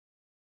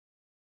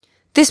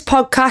This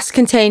podcast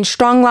contains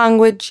strong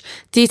language,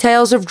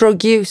 details of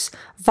drug use,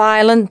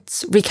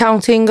 violence,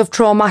 recounting of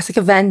traumatic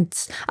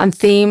events, and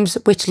themes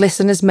which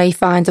listeners may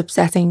find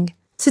upsetting.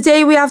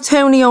 Today we have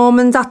Tony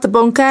Ormond at the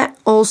bunker,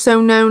 also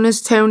known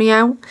as Tony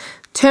O.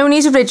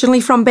 Tony's originally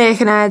from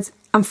Birkenhead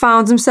and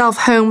found himself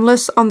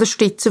homeless on the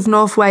streets of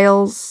North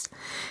Wales.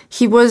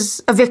 He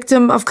was a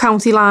victim of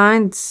county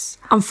lines,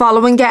 and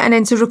following getting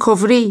into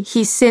recovery,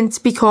 he's since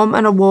become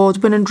an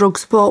award-winning drug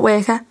support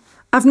worker.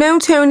 I've known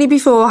Tony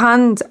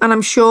beforehand, and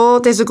I'm sure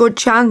there's a good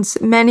chance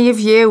many of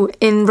you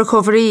in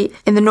recovery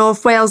in the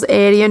North Wales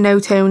area know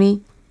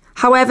Tony.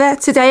 However,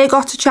 today I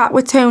got to chat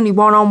with Tony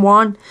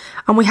one-on-one,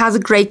 and we had a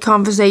great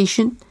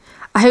conversation.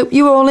 I hope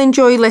you all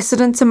enjoy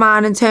listening to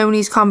mine and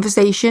Tony's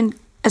conversation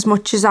as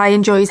much as I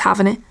enjoyed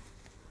having it.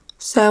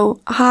 So,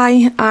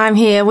 hi, I'm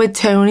here with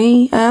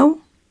Tony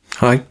O.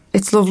 Hi.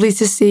 It's lovely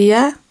to see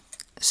you.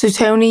 So,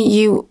 Tony,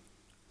 you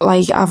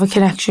have a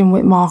connection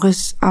with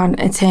Marcus and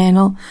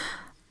Eternal.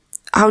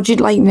 How did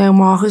you know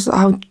Marcus?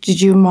 How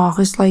did you and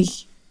Marcus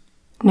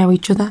know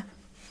each other?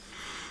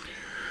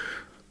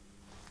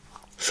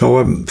 So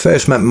I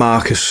first met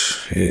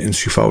Marcus in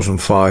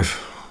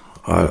 2005.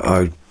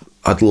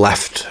 I'd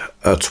left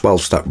a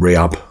 12-step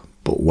rehab,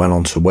 but went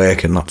on to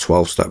work in that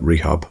 12-step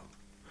rehab.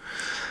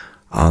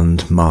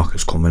 And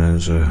Marcus come in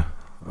as a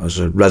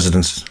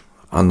resident,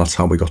 and that's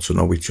how we got to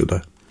know each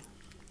other.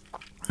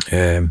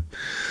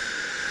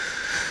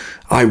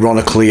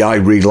 Ironically, I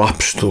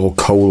relapsed, or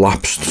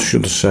collapsed,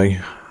 should I say,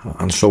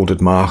 and so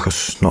did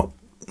Marcus. Not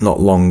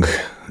long,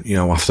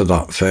 after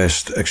that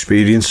first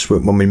experience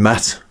when we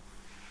met,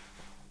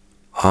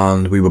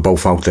 and we were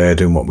both out there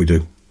doing what we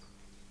do,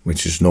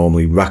 which is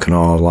normally wrecking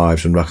our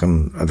lives and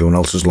wrecking everyone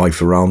else's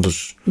life around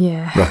us,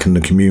 wrecking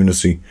the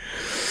community.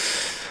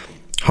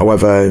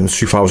 However, in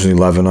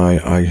 2011,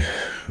 I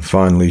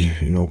finally,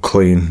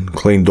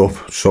 cleaned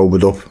up,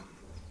 sobered up,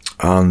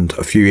 and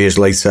a few years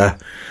later,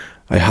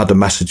 I had a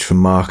message from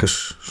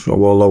Marcus. So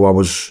although I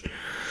was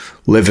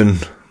living,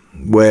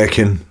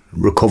 working,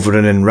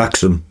 recovering in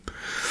Wrexham,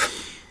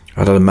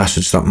 I had a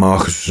message that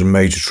Marcus was in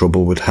major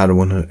trouble with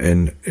heroin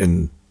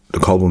in the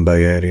Colwyn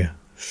Bay area.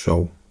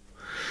 So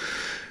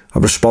I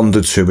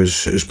responded to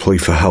his plea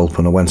for help,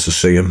 and I went to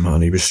see him,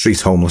 and he was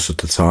street homeless at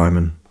the time,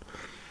 and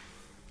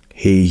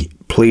he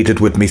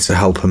pleaded with me to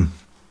help him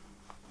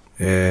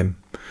get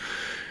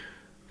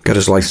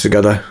his life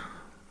together.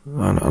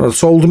 And I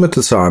told him at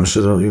the time, I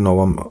said,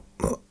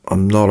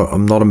 I'm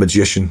not a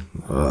magician.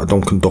 I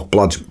don't conduct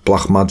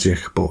black magic,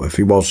 but if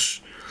he was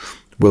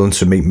willing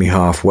to meet me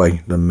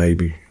halfway, then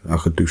maybe I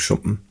could do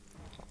something.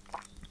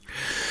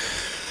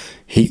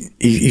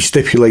 He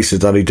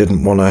stipulated that he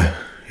didn't want to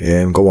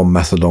go on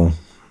methadone,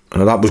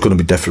 and that was going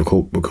to be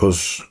difficult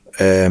because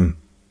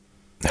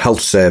health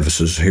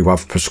services who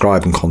have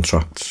prescribing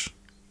contracts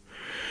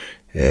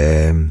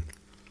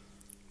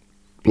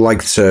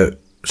like to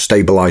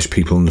stabilise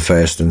people in the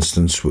first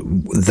instance.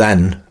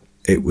 Then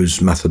it was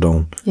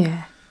methadone.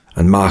 Yeah.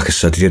 And Marcus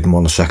said he didn't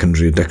want a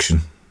secondary addiction,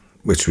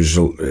 which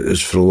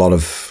is for a lot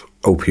of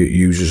opiate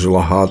users a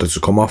lot harder to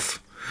come off.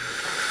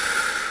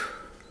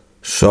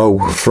 So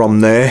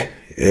from there,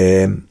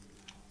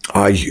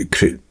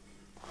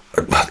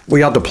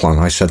 we had a plan.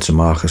 I said to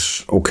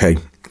Marcus, okay,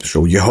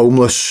 so you're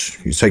homeless,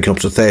 you're taking up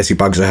to 30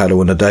 bags of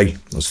heroin a day,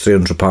 that's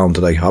 £300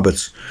 a day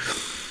habit.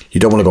 You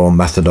don't want to go on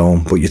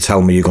methadone, but you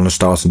tell me you're going to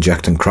start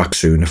injecting crack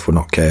soon if we're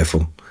not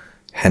careful.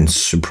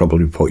 Hence, we'll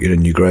probably put you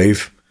in your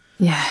grave.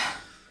 Yeah.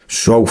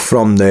 So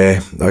from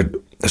there, I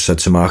said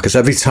to Marcus,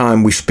 every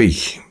time we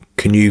speak,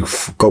 can you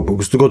go,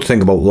 because the good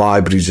thing about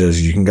libraries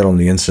is you can get on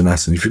the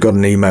internet, and if you've got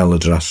an email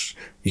address,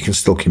 you can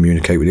still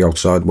communicate with the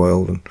outside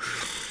world. And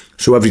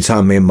so every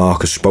time me and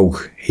Marcus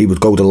spoke, he would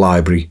go to the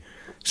library,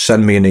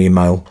 send me an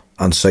email,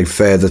 and say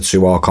further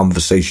to our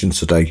conversation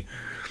today,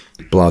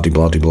 blah, blah,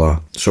 blah, blah.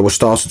 So I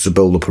started to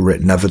build up a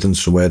written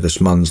evidence of where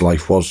this man's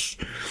life was.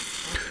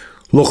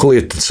 Luckily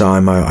at the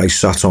time, I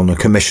sat on a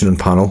commissioning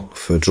panel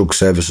for drug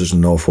services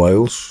in North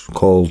Wales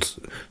called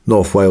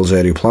North Wales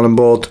Area Planning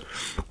Board.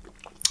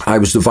 I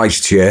was the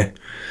vice chair,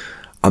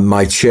 and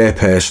my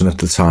chairperson at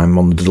the time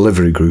on the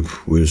delivery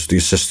group was the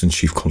Assistant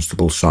Chief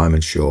Constable Simon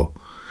Shaw.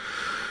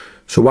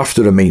 So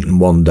after a meeting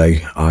one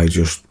day, I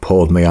just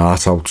poured my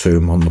heart out to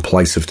him on the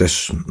plight of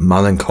this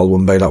man in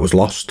Colwyn Bay that was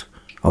lost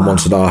and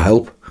wanted our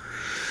help.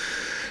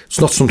 It's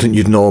not something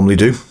you'd normally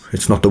do.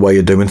 It's not the way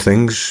you're doing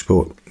things,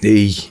 but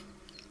he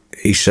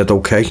said,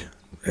 okay,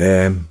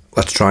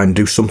 let's try and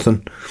do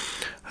something.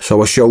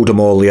 So I showed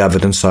him all the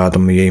evidence I had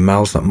on my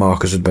emails that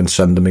Marcus had been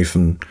sending me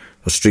from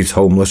a street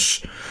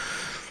homeless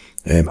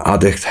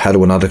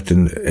heroin addict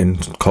in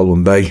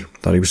Colwyn Bay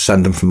that he was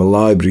sending from a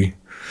library.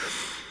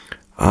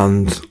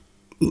 And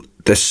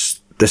this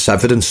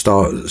evidence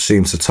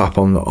seemed to tap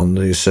on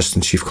the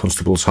Assistant Chief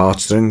Constable's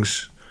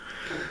heartstrings,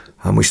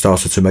 and we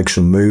started to make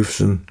some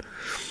moves. And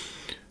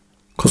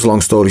because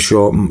long story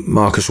short,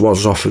 Marcus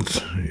was offered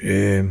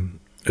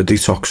a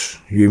detox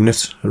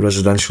unit, a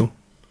residential,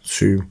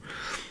 to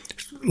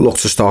look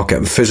to start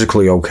getting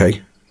physically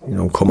okay,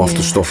 come off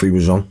the stuff he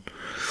was on.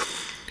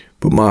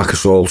 But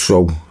Marcus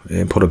also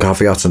put a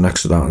caveat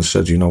next to that and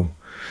said,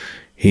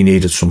 he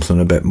needed something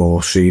a bit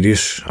more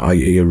serious,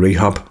 i.e. a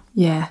rehab.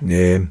 Yeah.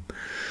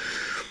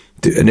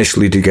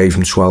 Initially, they gave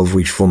him 12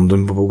 weeks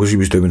funding, but because he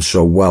was doing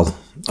so well,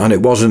 and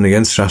it was in the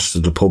interest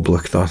of the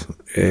public that,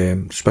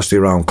 especially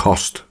around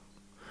cost,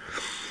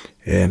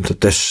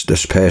 that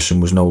this person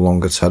was no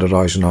longer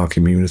terrorising our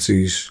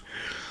communities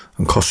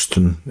and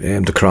costing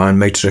the crime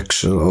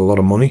matrix a lot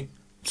of money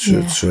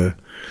to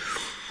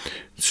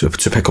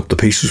pick up the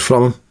pieces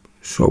from him.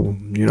 So,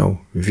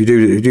 if you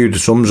do the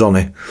sums on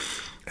it,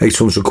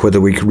 800 quid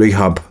a week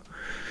rehab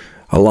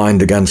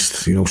aligned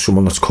against,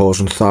 someone that's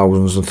causing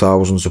thousands and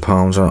thousands of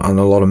pounds and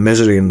a lot of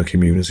misery in the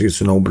community,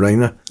 it's a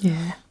no-brainer.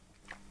 Yeah.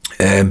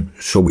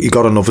 So he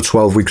got another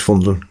 12 weeks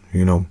funding,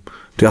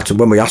 They had to,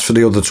 when we asked for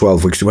the other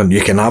 12 weeks, they went,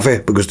 you can have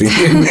it, because they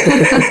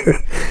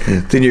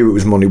knew it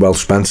was money well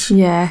spent.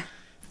 Yeah.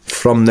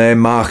 From there,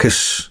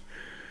 Marcus,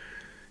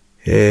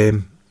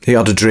 he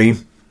had a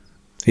dream.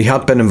 He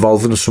had been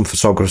involved in some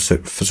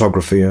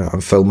photography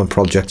and filming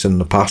projects in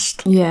the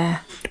past. Yeah.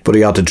 But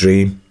he had a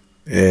dream.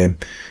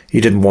 He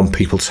didn't want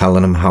people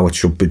telling him how it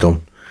should be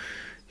done.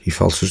 He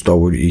felt as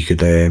though he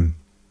could.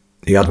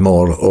 He had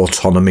more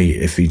autonomy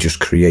if he just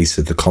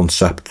created the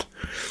concept,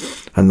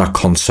 and that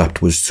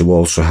concept was to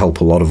also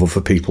help a lot of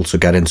other people to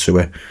get into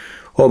it.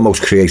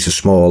 Almost create a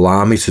small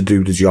army to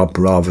do the job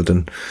rather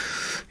than,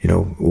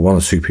 one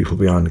or two people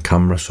behind the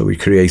camera. So he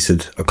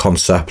created a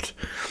concept.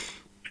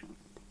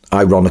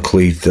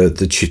 Ironically,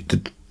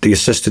 the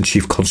assistant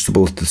chief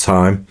constable at the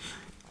time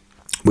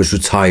was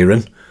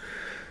retiring,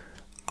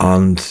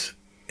 and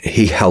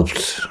he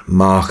helped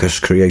Marcus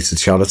create a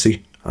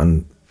charity,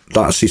 and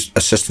that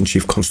assistant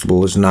chief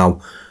constable is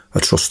now a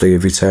trustee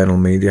of Eternal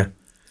Media.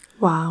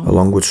 Wow.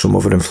 Along with some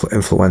other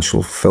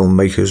influential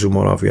filmmakers and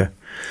what have you.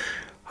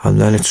 And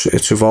then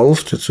it's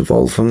evolved. It's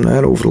evolved from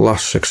there over the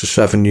last 6 or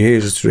 7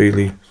 years. It's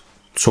really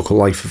took a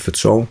life of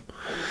its own.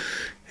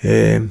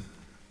 And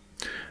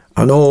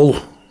all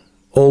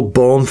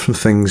born from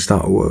things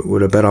that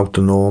were a bit out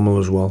the normal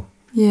as well.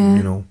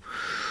 Yeah.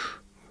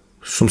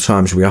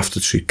 Sometimes we have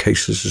to treat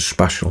cases as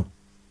special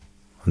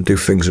and do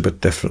things a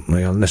bit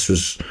differently. And this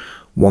was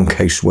one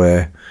case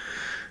where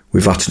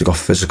we've actually got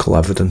physical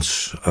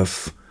evidence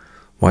of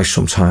why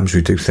sometimes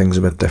we do things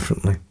a bit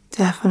differently.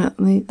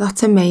 Definitely.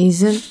 That's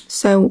amazing.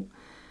 So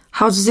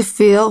how does it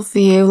feel for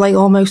you? Like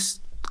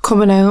almost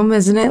coming home,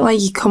 isn't it? Like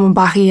you're coming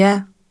back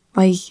here.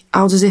 Like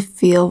how does it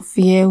feel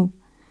for you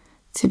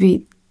to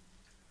be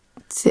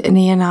sitting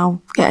here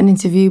now, getting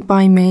interviewed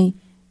by me?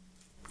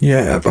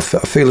 Yeah, I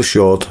feel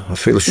assured. I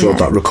feel assured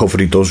that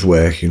recovery does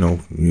work.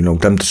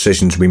 Them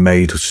decisions we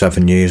made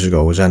 7 years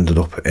ago has ended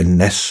up in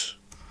this.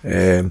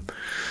 And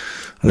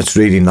it's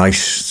really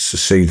nice to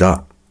see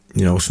that,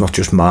 it's not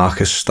just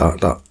Marcus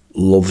that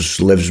loves,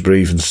 lives,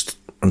 breathes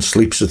and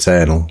sleeps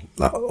Eternal,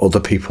 that other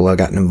people are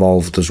getting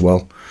involved as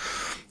well.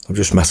 I've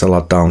just met a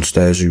lad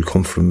downstairs who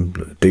come from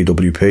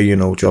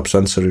DWP, job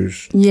centre,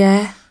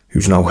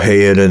 who's now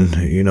here, and,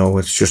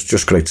 it's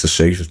just great to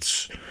see.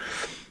 It's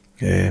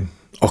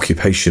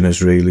occupation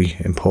is really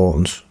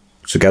important.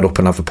 To get up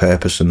and have a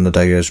purpose in the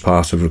day is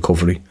part of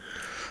recovery.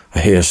 I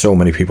hear so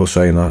many people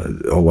saying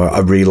that, I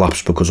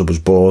relapsed because I was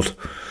bored.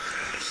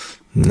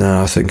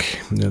 No, I think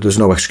there's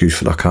no excuse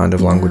for that kind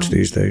of language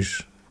these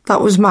days.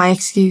 That was my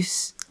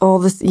excuse all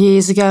the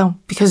years ago,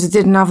 because I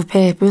didn't have a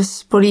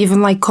purpose. But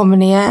even like coming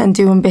here and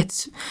doing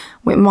bits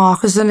with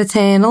Marcus and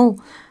Eternal,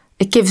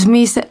 it gives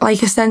me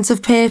like a sense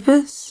of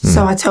purpose.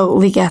 So I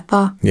totally get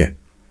that. Yeah.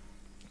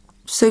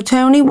 So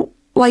Tony,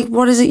 like,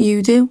 what is it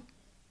you do?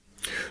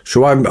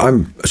 So I'm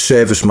a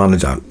service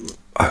manager.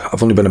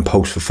 I've only been in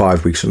post for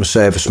 5 weeks. I'm a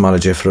service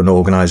manager for an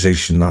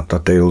organisation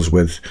that deals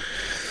with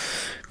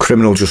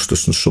criminal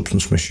justice and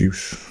substance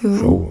misuse.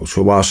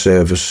 So our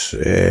service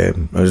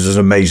is an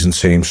amazing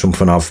team.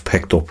 Something I've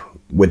picked up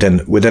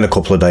within a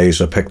couple of days.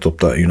 I picked up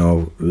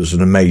that there's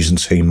an amazing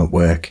team at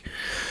work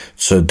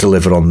to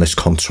deliver on this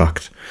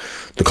contract.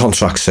 The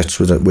contract sits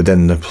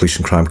within the Police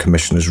and Crime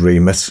Commissioner's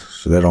remit,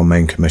 so they're our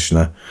main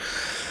commissioner.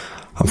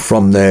 And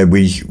from there,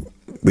 we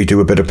do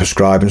a bit of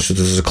prescribing, so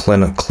there's a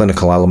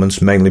clinical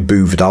element, mainly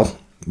Buvidal,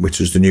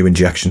 which is the new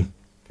injection.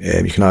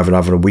 You can either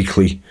have it a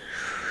weekly,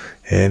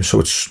 so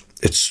it's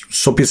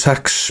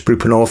Subutex,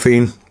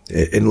 buprenorphine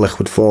in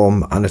liquid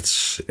form, and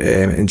it's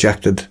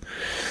injected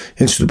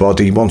into the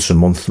body once a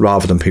month,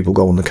 rather than people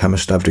going to the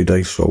chemist every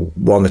day. So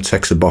one, it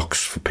ticks a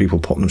box for people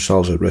putting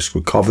themselves at risk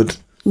with COVID.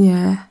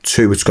 Yeah.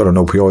 2, it's got an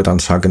opioid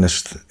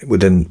antagonist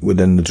within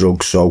the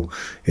drug, so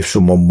if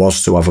someone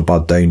was to have a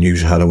bad day and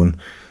use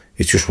heroin,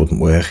 it just wouldn't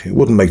work. It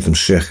wouldn't make them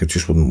sick, it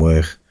just wouldn't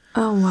work.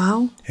 Oh,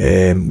 wow.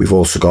 We've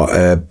also got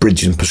a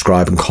bridging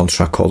prescribing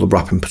contract called the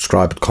Rapid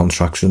Prescribed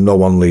Contract, so no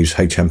one leaves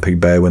HMP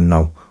Berwyn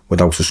now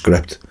without a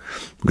script,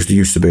 because there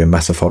used to be a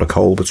metaphoric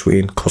hole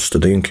between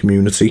custody and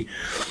community,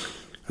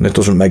 and it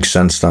doesn't make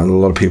sense that a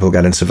lot of people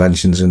get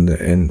interventions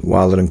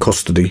while they're in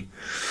custody,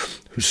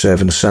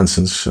 serving a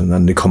sentence, and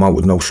then they come out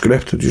with no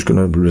script. They're just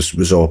going to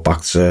resort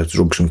back to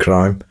drugs and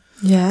crime.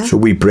 Yeah. So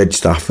we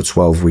bridge that for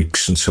 12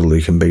 weeks until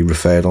they can be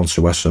referred on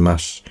to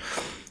SMS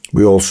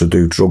We also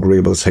do drug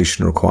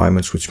rehabilitation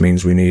requirements, which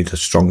means we need a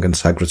strong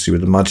integrity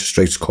with the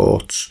magistrates'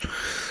 courts.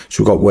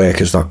 So we've got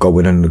workers that go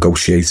in and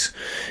negotiate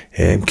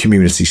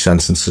community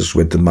sentences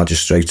with the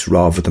magistrates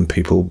rather than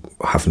people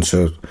having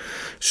to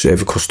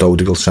serve a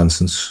custodial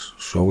sentence.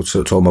 So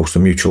it's almost a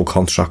mutual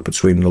contract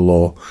between the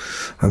law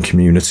and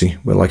community.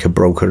 We're like a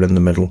broker in the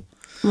middle.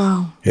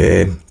 Wow.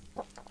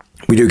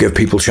 We do give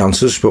people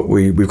chances, but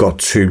we've got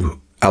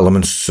two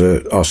elements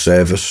to our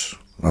service.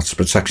 That's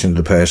protection of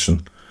the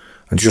person,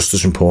 and just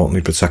as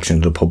importantly, protection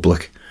of the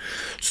public.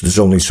 So there's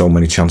only so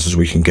many chances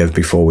we can give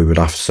before we would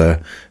have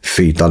to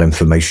feed that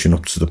information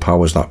up to the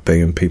powers that be,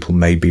 and people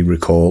may be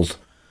recalled.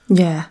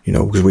 Yeah. You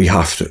know, because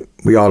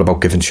we are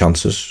about giving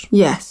chances.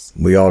 Yes.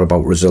 We are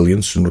about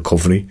resilience and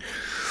recovery,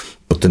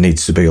 but there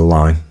needs to be a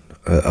line,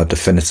 a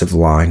definitive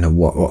line of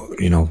what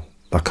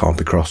that can't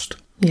be crossed.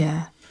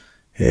 Yeah.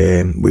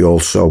 We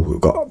also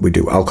we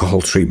do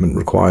alcohol treatment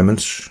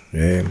requirements.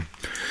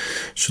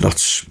 So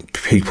that's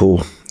people,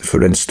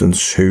 for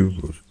instance,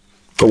 who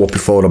go up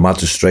before the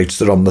magistrates.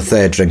 They're on the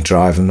third drink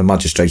drive, and the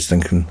magistrate's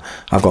thinking,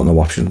 I've got no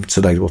option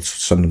today, but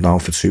send them down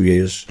for 2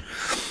 years.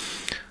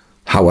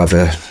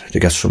 However, they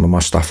get some of my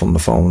staff on the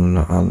phone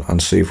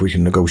and see if we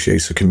can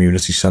negotiate a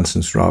community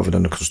sentence rather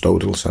than a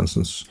custodial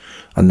sentence.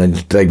 And then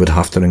they would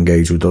have to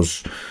engage with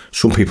us.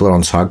 Some people are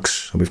on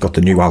tags, and we've got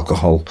the new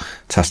alcohol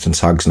testing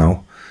tags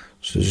now.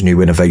 So there's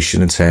new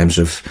innovation in terms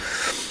of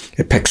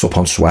it picks up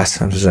on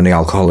sweat, and if there's any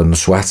alcohol in the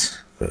sweat,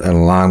 an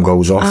alarm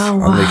goes off,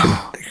 and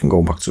they can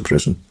go back to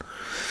prison.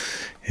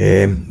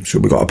 So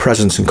we've got a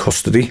presence in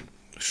custody.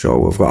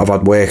 So I've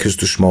had workers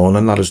this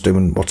morning that is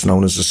doing what's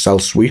known as a cell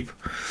sweep.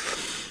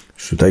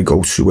 So they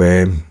go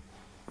to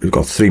we've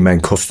got 3 main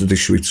custody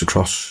suites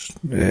across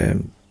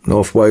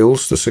North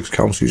Wales, the 6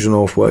 counties of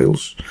North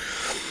Wales.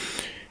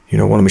 You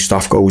know, one of my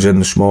staff goes in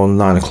this morning,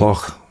 9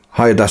 o'clock.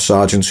 Hiya, desk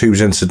sergeant,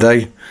 who's in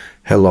today?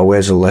 Hello,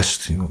 here's a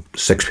list.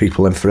 6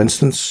 people in, for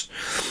instance.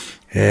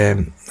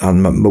 And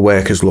my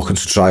worker's looking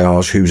to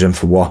triage who's in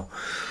for what.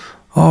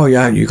 Oh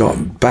yeah, you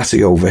got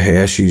Betty over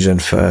here, she's in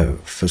for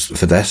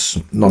this,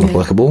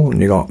 non-applicable.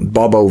 And you got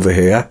Bob over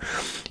here,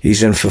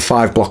 he's in for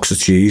 5 blocks of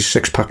cheese,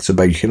 6 packs of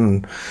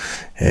bacon,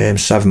 and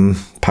 7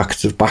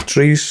 packets of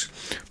batteries.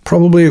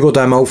 Probably a good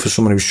MO for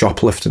someone who's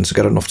shoplifting to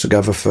get enough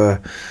together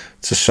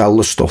to sell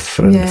the stuff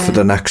for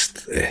the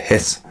next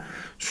hit.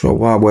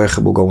 So our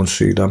worker will go and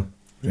see them,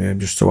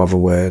 just to have a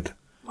word,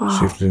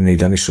 see if they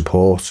need any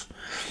support.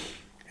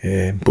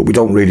 But we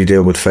don't really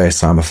deal with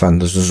first-time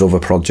offenders. There's other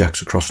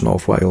projects across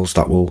North Wales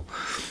that will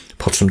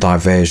put some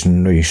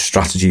diversion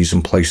strategies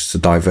in place to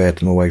divert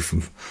them away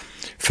from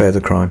further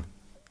crime.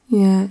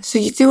 Yeah, so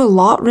you do a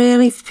lot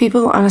really for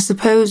people, and I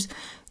suppose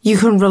you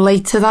can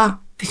relate to that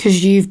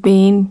because you've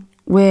been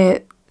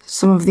where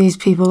some of these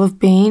people have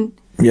been.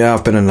 Yeah,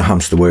 I've been in the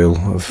hamster wheel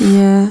of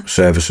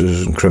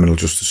services and criminal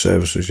justice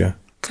services, yeah.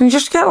 Can you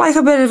just get like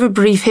a bit of a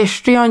brief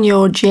history on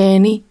your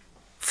journey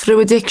through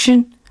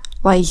addiction?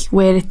 Like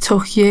where it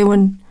took you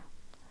and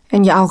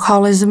your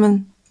alcoholism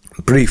and...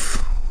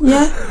 Brief?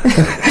 Yeah.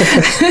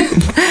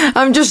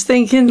 I'm just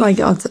thinking like,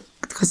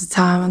 because of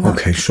time and that.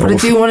 Okay, sure. But I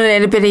do want to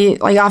hear a bit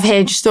of, like, I've heard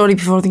your story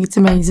before, I think it's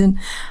amazing.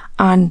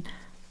 And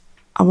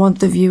I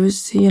want the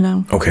viewers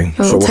to, okay,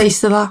 a little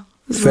taste of that.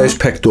 First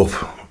picked up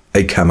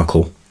a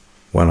chemical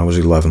when I was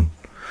 11.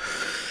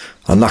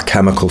 And that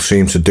chemical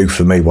seemed to do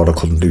for me what I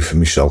couldn't do for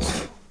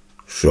myself.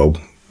 So,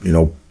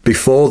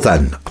 before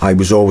then, I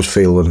was always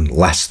feeling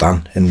less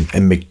than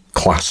in my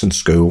class in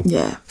school.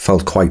 Yeah.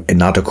 Felt quite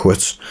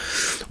inadequate.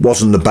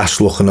 Wasn't the best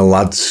looking of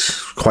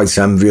lads. Quite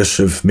envious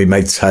of me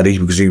mate Teddy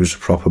because he was a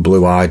proper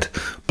blue-eyed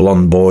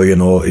blonde boy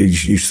and all. He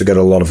used to get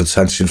a lot of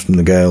attention from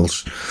the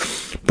girls.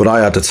 But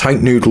I had a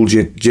tight noodle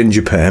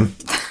ginger perm,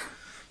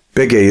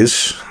 big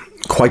ears,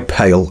 quite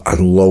pale,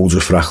 and loads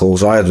of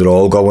freckles. I had it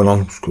all going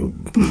on.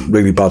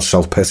 Really bad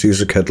self-pity as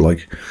a kid,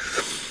 like.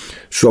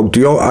 So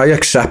I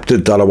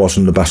accepted that I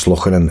wasn't the best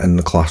looking in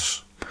the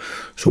class.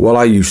 So what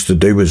I used to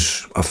do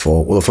is, I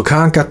thought, well, if I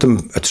can't get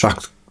them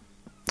attract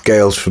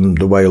girls from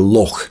the way I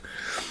look,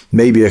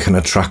 maybe I can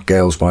attract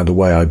girls by the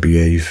way I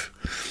behave.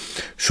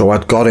 So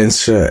I'd got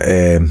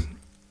into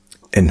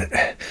in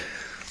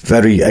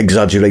very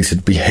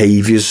exaggerated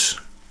behaviours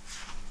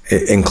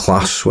in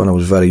class when I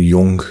was very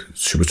young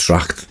to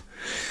attract.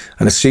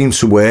 And it seemed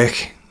to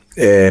work.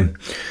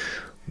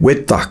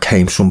 With that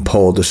came some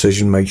poor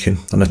decision making,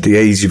 and at the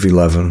age of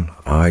 11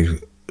 I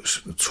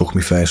took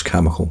my first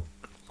chemical.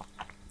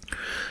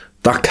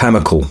 That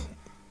chemical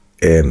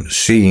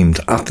seemed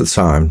at the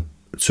time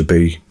to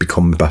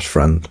become my best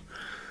friend.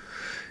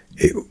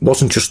 It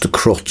wasn't just a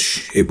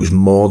crutch, it was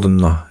more than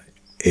that.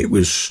 It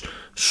was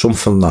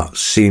something that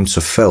seemed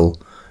to fill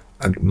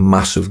a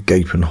massive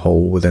gaping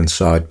hole within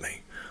inside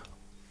me.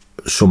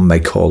 Some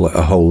may call it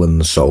a hole in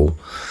the soul,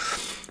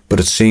 but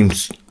it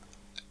seemed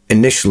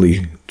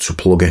initially to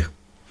plug it.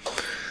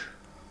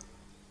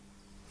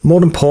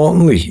 More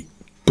importantly,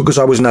 because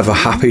I was never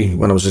happy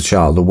when I was a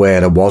child, the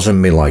where I was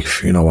in my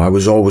life, I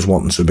was always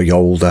wanting to be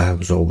older, I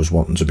was always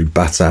wanting to be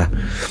better,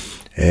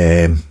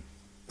 and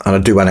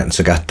I'd do anything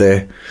to get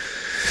there.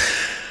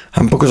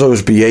 And because I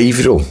was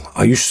behavioural,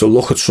 I used to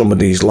look at some of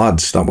these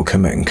lads that were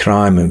committing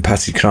crime and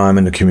petty crime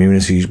in the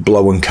communities,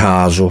 blowing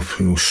cars up,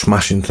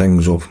 smashing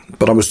things up.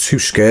 But I was too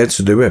scared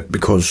to do it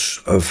because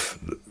of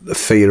the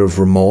fear of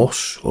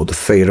remorse or the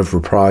fear of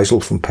reprisal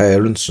from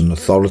parents and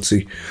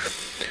authority.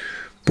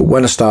 But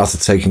when I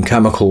started taking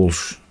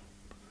chemicals,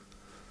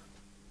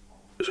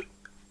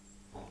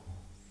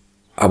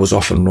 I was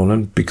off and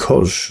running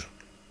because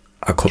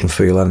I couldn't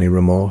feel any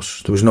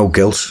remorse. There was no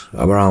guilt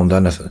around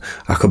anything.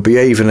 I could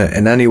behave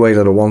in any way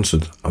that I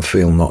wanted and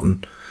feel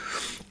nothing.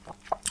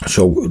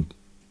 So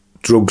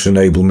drugs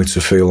enabled me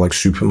to feel like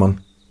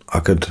Superman.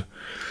 I could,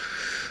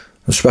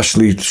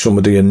 especially some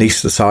of the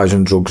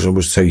anaesthetising drugs I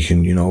was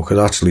taking, I could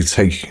actually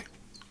take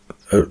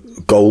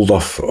gold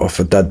off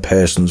a dead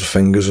person's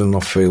fingers and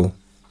not feel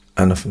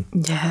anything.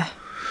 Yeah.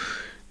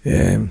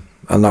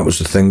 And that was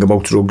the thing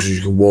about drugs,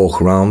 you could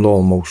walk around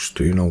almost,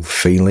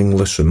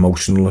 feelingless,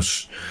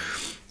 emotionless.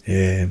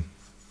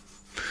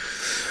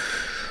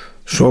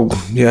 So,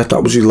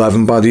 that was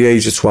 11. By the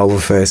age of 12 or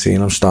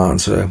 13, I'm starting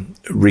to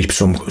reap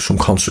some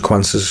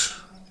consequences,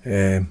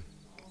 some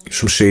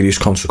serious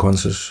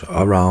consequences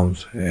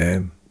around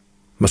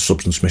my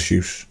substance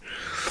misuse.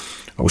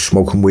 I was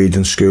smoking weed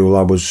in school.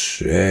 I was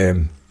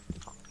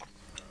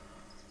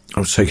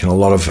taking a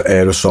lot of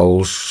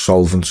aerosols,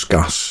 solvents,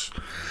 gas.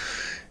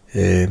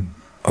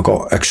 I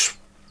got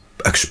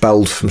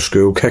expelled from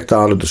school, kicked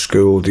out of the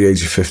school at the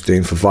age of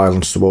 15 for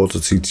violence towards a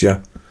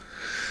teacher.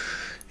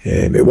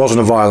 It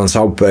wasn't a violent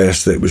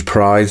outburst, it was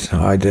pride.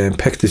 I'd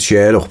picked the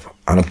chair up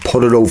and I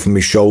put it over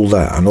my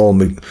shoulder, and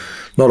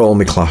not all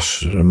my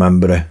class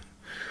remember it.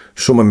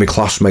 Some of my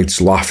classmates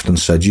laughed and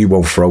said, "You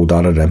won't throw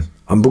that at him."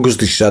 And because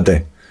they said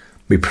it,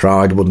 my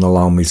pride wouldn't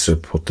allow me to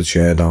put the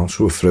chair down,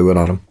 so I threw it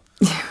at him.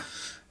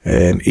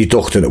 He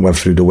ducked it and went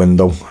through the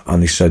window,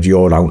 and he said,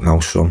 "You're out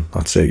now, son.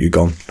 That's it, you're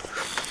gone."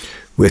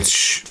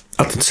 Which,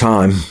 at the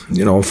time,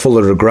 I'm full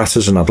of regret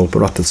as an adult,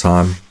 but at the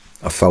time,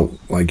 I felt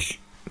like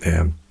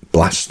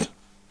blessed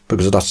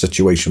because of that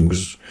situation,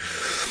 because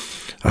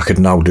I could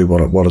now do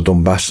what I'd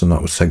done best, and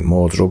that was take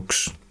more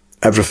drugs.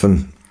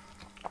 Everything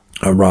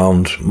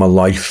around my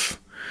life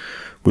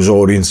was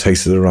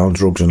orientated around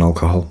drugs and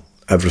alcohol.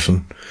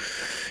 Everything.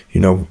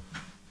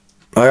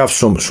 I have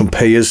some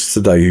peers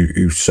today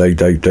who say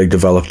they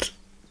developed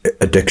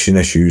addiction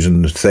issues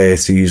in the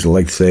 30s,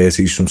 late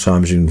 30s,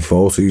 sometimes even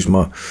 40s.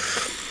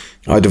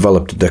 I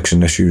developed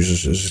addiction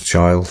issues as a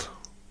child.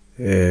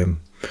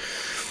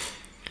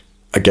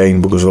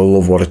 Again, because I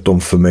love what it done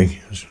for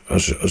me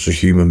as a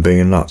human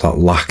being. That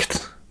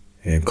lacked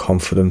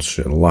confidence.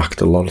 It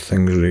lacked a lot of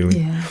things, really.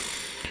 Yeah.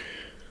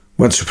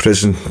 Went to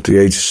prison at the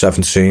age of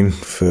 17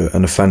 for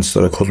an offence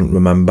that I couldn't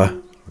remember.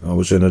 I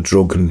was in a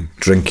drug and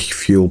drink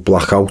fueled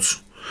blackout.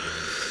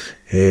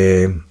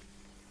 I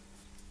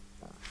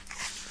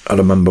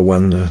remember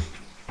when the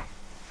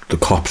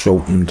cops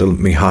opened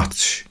my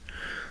hatch,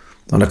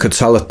 and I could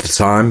tell at the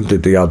time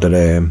that they had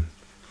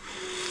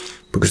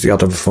because they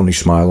had a funny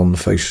smile on the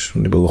face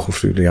when they were looking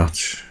through the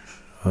hatch.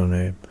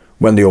 And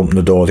when they opened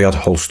the door, they had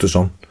holsters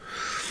on,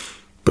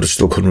 but I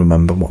still couldn't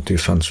remember what the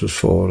offence was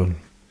for. And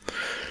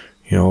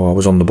I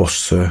was on the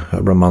bus to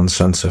a remand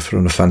centre for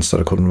an offence that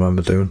I couldn't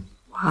remember doing.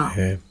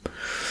 Wow.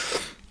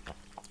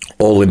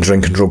 All in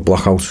drink and drug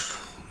blackout.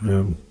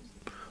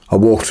 I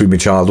walked through my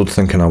childhood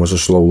thinking I was a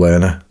slow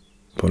learner,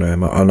 but I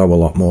know a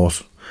lot more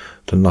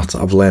than that.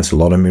 I've learnt a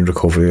lot in my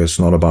recovery. It's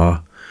not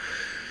about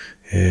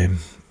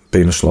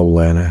being a slow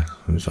learner.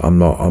 I'm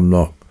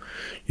not.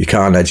 You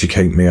can't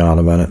educate me out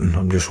of anything.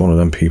 I'm just one of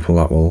them people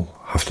that will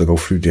have to go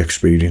through the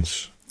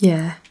experience.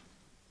 Yeah.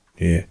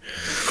 Yeah.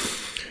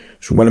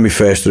 So when I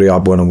first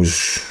rehab, when I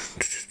was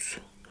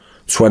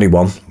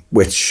 21,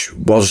 which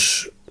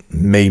was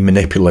me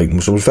manipulating,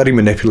 because I was very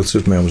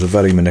manipulative, I was a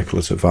very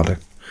manipulative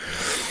addict.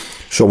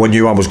 So I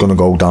knew I was going to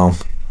go down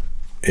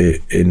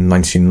in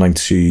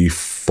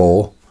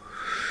 1994.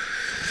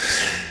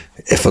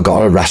 If I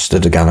got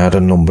arrested again, I had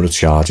a number of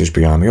charges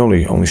behind me,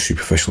 only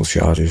superficial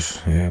charges,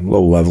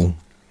 low level.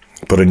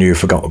 But I knew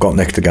if I got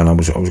nicked again, I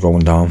was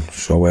going down.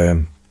 So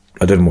I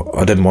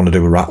didn't want to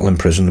do a rattle in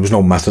prison. There was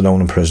no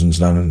methadone in prisons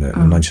then in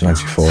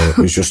 1994. It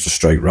was just a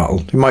straight rattle.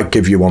 They might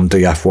give you one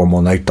DF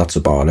 118. That's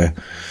about it.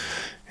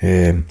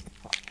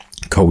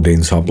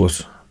 Codeine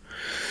tablets.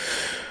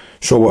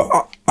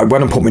 So I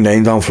went and put my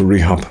name down for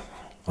rehab,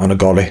 and I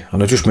got it,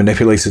 and I just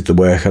manipulated the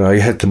work, and I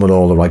hit them with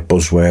all the right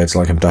buzzwords,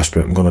 like I'm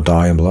desperate, I'm going to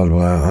die, and blah, blah,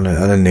 blah. And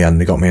in the end,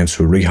 they got me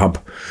into a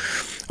rehab,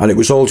 and it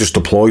was all just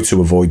deployed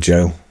to avoid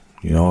jail.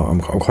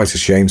 I'm quite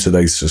ashamed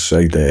today to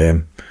say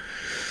that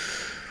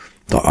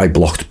I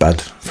blocked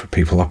bed for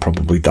people that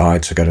probably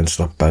died to get into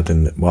that bed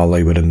while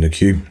they were in the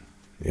queue.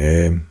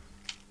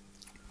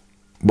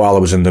 While I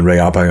was in the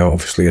rehab, I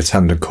obviously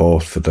attended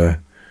court for the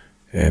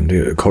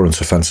current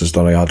offences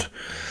that I had.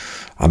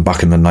 And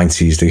back in the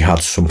 90s, they had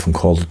something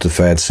called a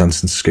deferred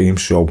sentence scheme.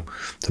 So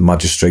the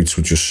magistrates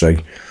would just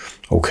say,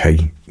 OK,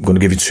 I'm going to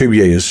give you 2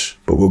 years,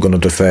 but we're going to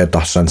defer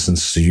that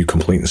sentence to you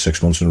completing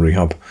 6 months in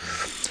rehab.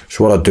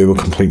 So what I'd do,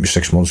 I'd complete my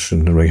 6 months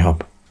in the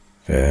rehab.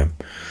 And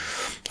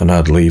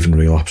I'd leave and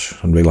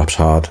relapse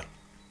hard.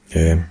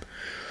 But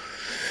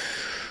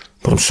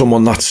I'm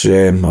someone that's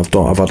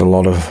I've had a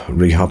lot of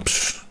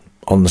rehabs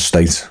on the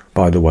state.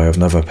 By the way, I've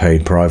never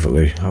paid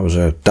privately. I was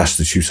a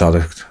destitute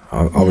addict.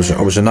 I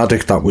was an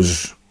addict that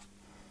was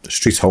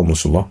street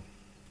homeless a lot.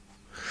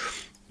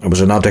 I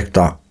was an addict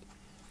that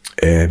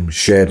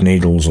shared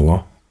needles a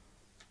lot.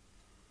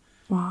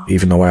 Wow.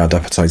 Even though I had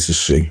hepatitis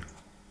C,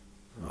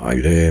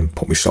 I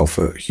put myself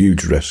at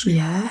huge risk.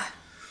 Yeah.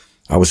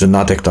 I was an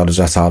addict that has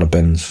ate out of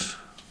bins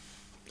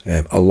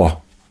a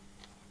lot.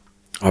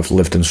 I've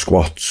lived in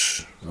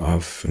squats.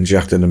 I've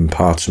injected in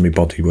parts of my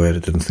body where I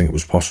didn't think it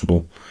was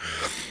possible.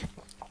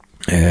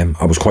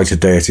 I was quite a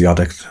dirty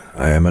addict.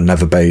 I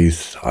never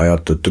bathed. I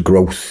had the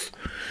growth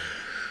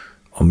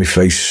on my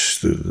face,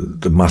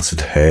 the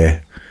matted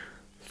hair,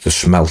 the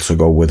smell to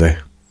go with it.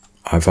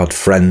 I've had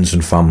friends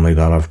and family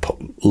that I've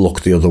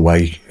looked the other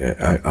way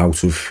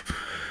out of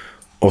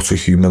utter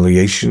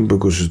humiliation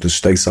because of the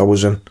state I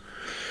was in.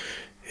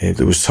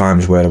 There was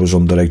times where I was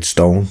under 8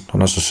 stone,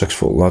 and as a 6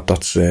 foot lad,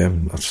 that's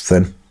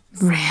thin.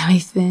 Really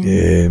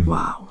thin?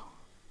 Wow.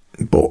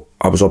 But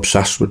I was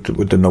obsessed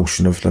with the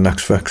notion of the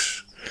next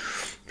fix.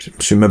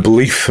 See, my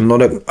belief,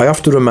 I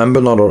have to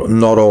remember, not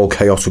all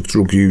chaotic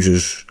drug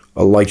users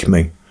are like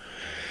me.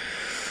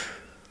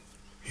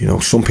 You know,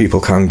 some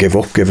people can give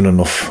up given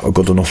a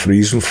good enough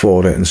reason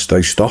for it and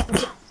stay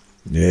stopped.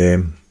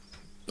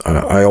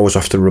 I always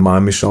have to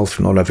remind myself,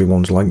 not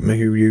everyone's like me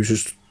who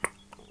uses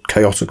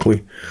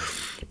chaotically.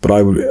 But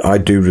I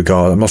do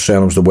regard, I'm not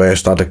saying I was the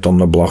worst addict on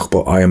the block,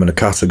 but I am in a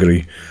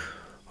category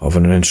of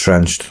an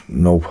entrenched,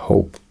 no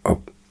hope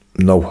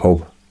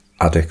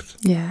addict.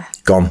 Yeah.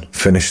 Gone,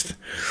 finished.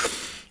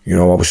 You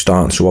know, I was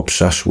starting to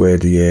obsess where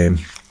it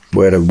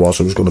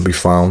was I was going to be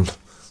found,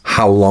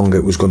 how long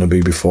it was going to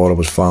be before I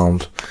was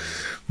found.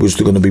 Was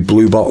there going to be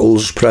blue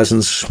bottles,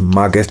 presents,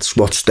 maggots?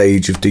 What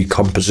stage of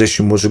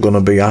decomposition was it going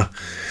to be at?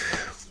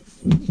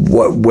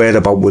 Where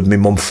about would my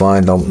mum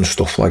find out and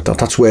stuff like that?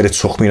 That's where it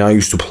took me. And I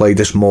used to play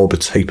this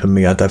morbid tape in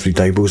my head every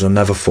day because I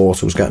never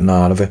thought I was getting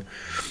out of it.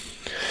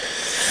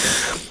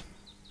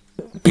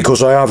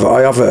 Because I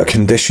have a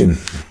condition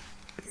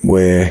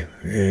where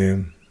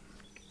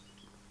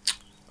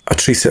I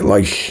treat it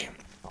like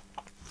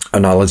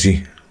an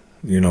allergy.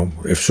 You know,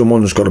 if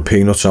someone's got a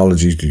peanuts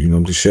allergy, you know,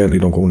 they certainly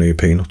don't go near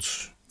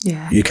peanuts.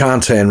 Yeah. You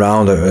can't turn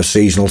around at a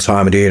seasonal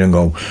time of the year and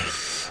go,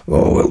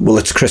 oh, well,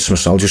 it's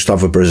Christmas, I'll just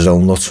have a Brazil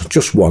nut.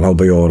 Just one, I'll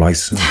be all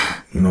right.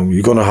 You know,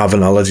 you're going to have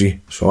an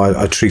allergy. So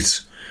I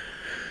treat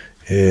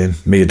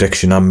my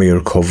addiction and my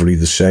recovery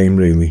the same,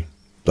 really.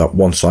 That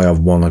once I have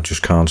one, I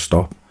just can't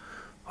stop.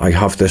 I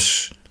have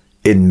this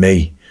in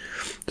me.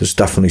 There's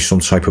definitely some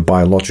type of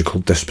biological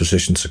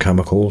disposition to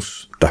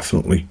chemicals,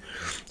 definitely.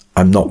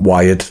 I'm not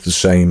wired the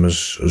same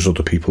as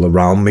other people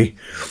around me.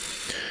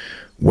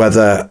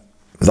 Whether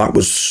I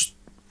was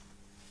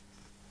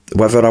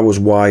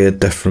wired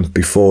different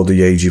before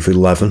the age of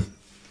 11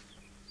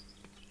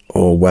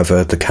 or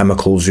whether the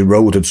chemicals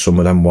eroded some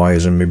of them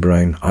wires in my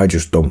brain, I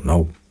just don't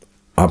know.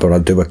 But I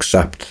do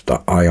accept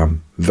that I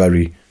am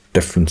very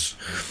different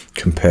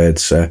compared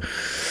to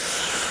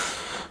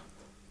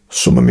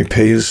some of my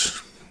peers.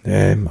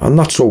 And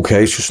that's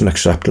okay, it's just an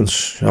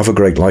acceptance. I have a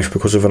great life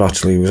because of it,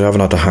 actually. I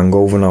haven't had a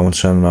hangover now in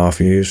 10.5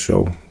 years,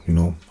 so, you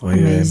know.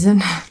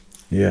 Amazing.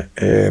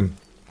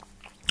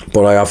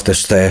 But I have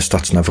this thirst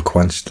that's never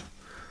quenched.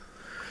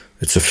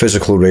 It's a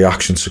physical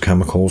reaction to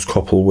chemicals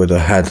coupled with a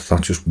head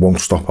that just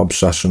won't stop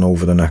obsessing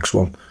over the next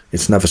one.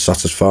 It's never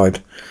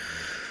satisfied.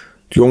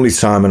 The only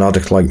time an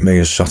addict like me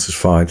is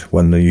satisfied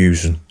when they're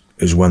using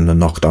is when they're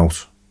knocked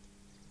out.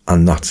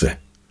 And that's it.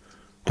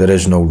 There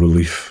is no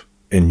relief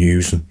in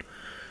using.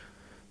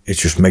 It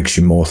just makes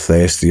you more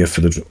thirstier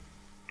for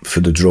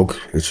the drug.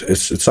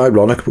 It's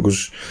ironic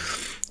because,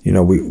 you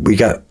know, we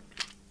get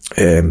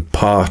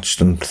parched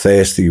and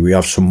thirsty. We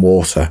have some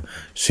water,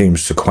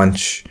 seems to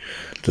quench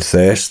the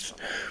thirst.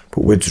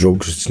 But with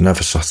drugs, it's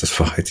never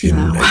satisfied.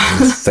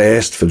 The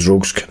thirst for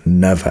drugs can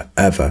never,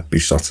 ever be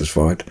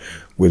satisfied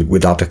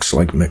with addicts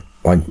like me,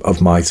 like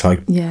of my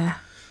type. Yeah.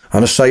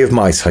 And I say of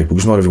my type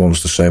because not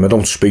everyone's the same. I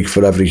don't speak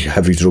for every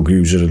heavy drug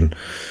user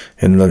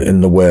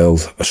in the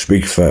world. I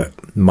speak for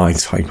my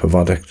type of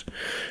addict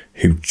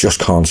who just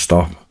can't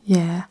stop.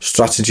 Yeah.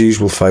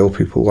 Strategies will fail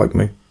people like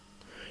me.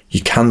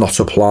 You cannot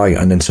apply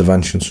an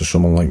intervention to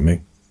someone like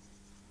me.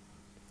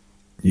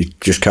 You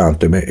just can't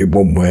do it. It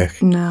won't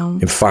work. No.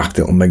 In fact,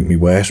 it'll make me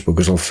worse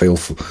because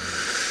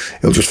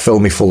it'll just fill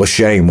me full of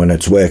shame when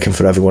it's working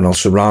for everyone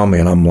else around me,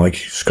 and I'm like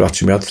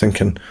scratching my head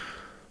thinking,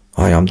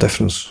 I am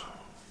different.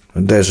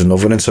 And there's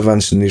another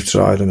intervention you've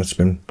tried and it's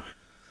been...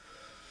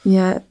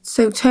 Yeah.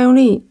 So,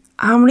 Tony,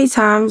 how many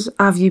times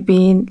have you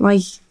been,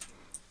 like,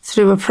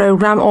 through a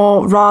programme?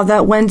 Or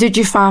rather, when did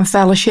you find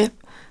fellowship?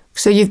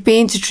 So you've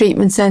been to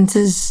treatment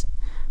centres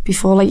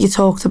before, like you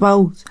talked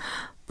about.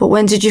 But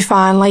when did you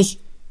find, like,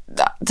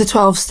 the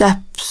 12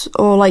 steps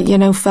or, like, you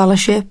know,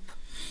 fellowship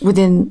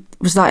within...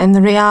 Was that in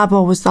the rehab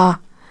or was that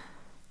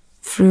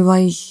through,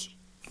 like,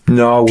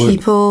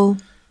 people?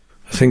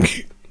 I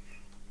think...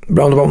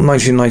 Around about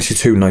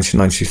 1992,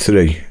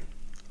 1993,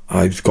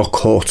 I got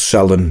caught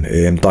selling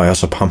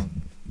diazepam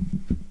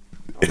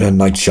in a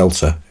night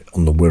shelter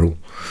on the Wirral.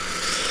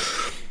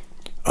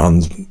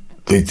 And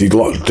they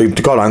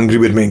got angry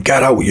with me and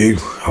get out you.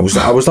 I was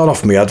that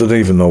off my head, I didn't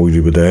even know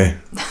you were there.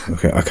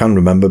 Okay, I can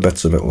remember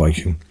bits of it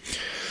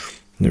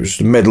it was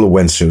the middle of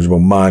winter, it was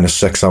about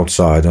 -6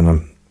 outside, and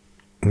I'm,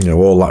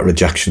 all that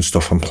rejection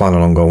stuff, I'm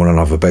planning on going and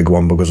have a big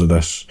one because of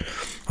this.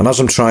 And as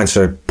I'm trying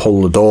to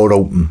pull the door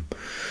open,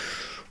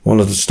 one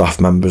of the staff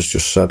members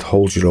just said,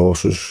 hold your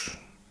horses.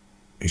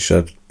 He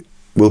said,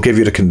 we'll give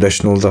you the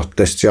conditional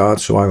discharge.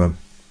 So I went,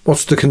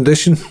 what's the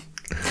condition?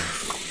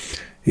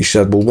 He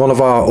said, well, one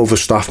of our other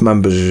staff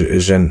members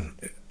is in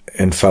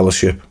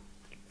fellowship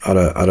at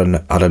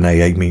an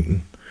AA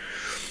meeting.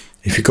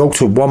 If you go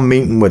to one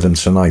meeting with him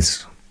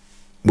tonight,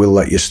 we'll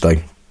let you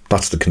stay.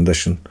 That's the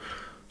condition.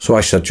 So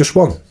I said, just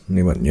one? And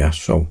he went, yeah.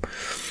 So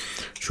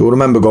I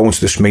remember going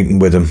to this meeting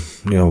with him,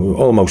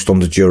 almost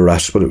under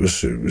duress, but it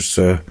was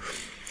a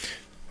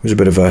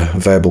bit of a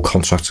verbal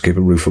contract to keep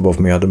a roof above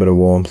me. I had a bit of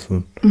warmth.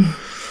 And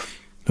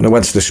I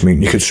went to this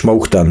meeting. You could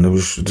smoke then.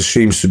 It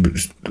seemed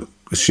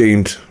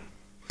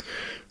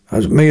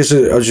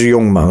as a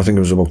young man, I think I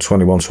was about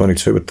 21,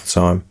 22 at the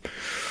time.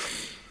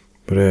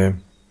 But I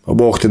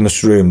walked in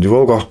this room. They've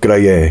all got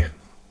grey hair.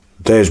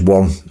 There's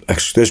my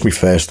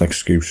first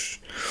excuse.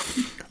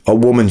 A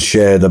woman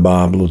shared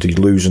about bloody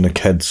losing her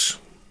kids.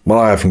 Well,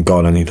 I haven't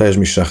got any. There's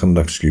my second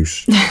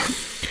excuse.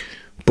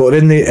 But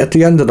at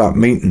the end of that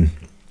meeting,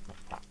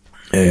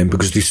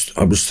 because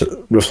I was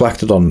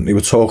reflected on, they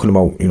were talking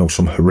about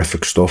some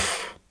horrific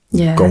stuff,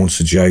 going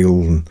to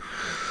jail and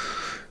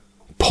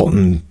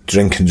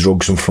drinking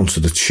drugs in front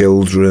of the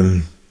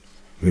children,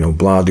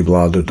 blah de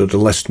blah. The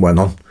list went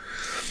on.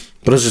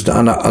 But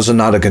as an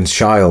arrogant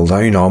child,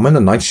 I'm in a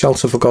night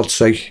shelter, for God's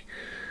sake.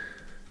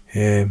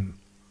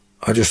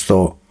 I just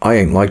thought, I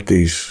ain't like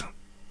these.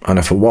 And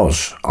if it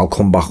was, I'll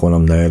come back when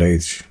I'm their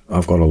age.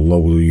 I've got a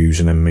load of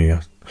using in me.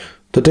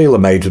 The deal I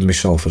made with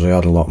myself is I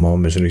had a lot more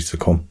misery to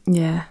come.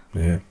 Yeah.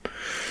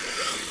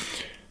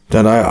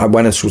 Then I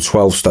went into a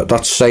 12-step.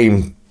 That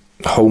same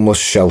homeless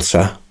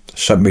shelter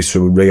sent me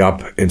to a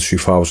rehab in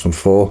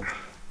 2004,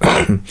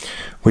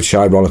 which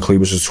ironically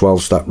was a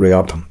 12-step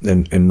rehab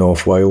in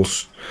North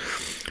Wales.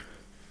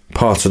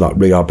 Part of that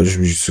rehab is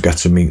we used to get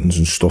to meetings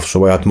and stuff,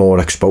 so I had more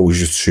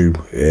exposure to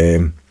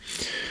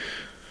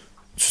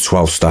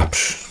 12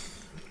 steps,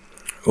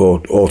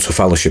 or to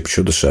fellowship,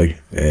 should I say.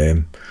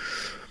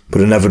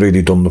 But I never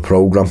really done the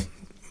programme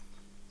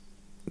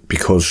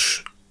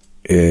because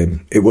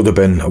it would have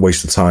been a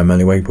waste of time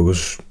anyway,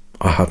 because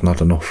I hadn't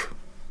had enough.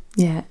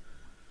 Yeah.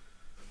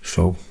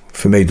 So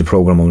for me, the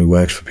programme only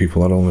works for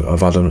people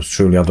I've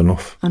truly had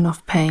enough.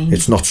 Enough pain.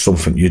 It's not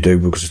something you do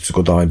because it's a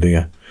good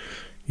idea.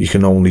 You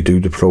can only do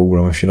the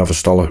programme if you have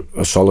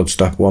a solid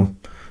step one.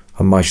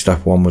 And my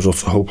step one was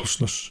utter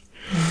hopelessness.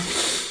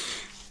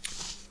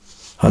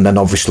 And then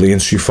obviously in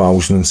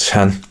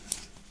 2010,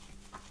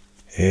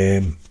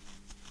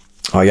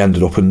 I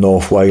ended up in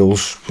North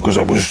Wales because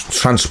I was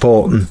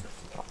transporting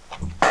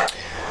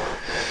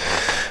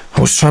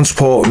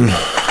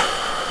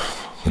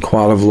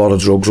quite a lot of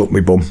drugs up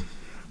my bum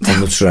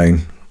on the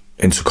train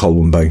into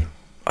Colwyn Bay.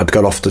 I'd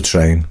got off the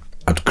train,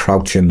 I'd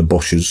crouch in the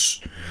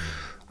bushes,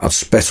 I'd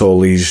spit all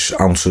these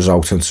ounces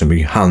out into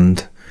my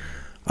hand,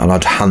 and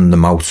I'd hand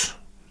them out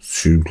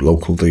to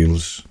local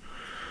dealers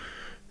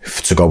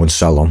to go and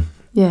sell on.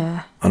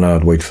 Yeah. And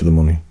I'd wait for the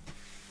money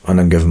and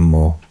then give them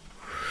more.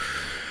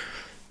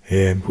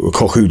 We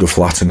cuckooed the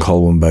flat in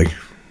Colwyn Bay.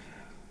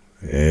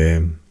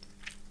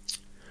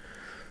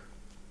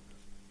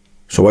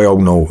 So I owe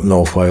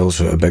North Wales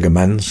a big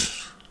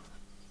amends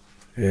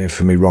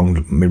for me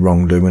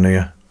wrongdoing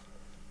here.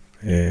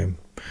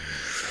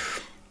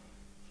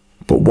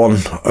 But one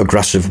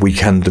aggressive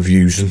weekend of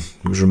using,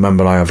 because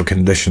remember I have a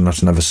condition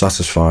that's never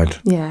satisfied.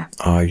 Yeah.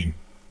 I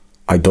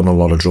done a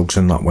lot of drugs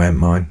and that weren't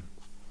mine.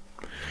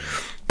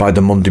 By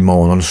the Monday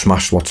morning, I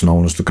smashed what's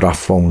known as the graph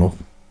phone up,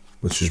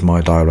 which is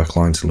my direct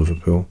line to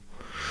Liverpool.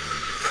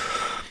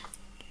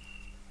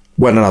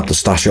 Went and had the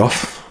stash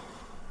off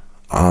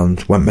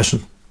and went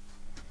missing.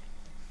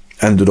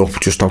 Ended up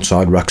just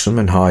outside Wrexham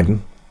in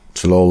hiding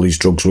till all these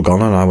drugs were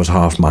gone and I was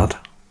half mad.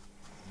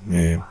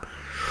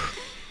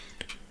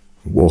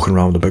 Walking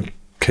around with a big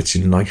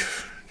kitchen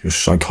knife,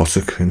 just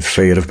psychotic, in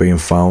fear of being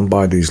found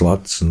by these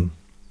lads, and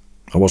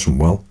I wasn't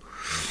well.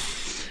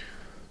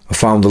 I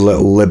found a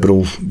little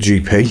Liberal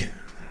GP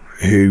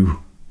who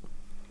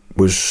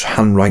was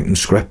handwriting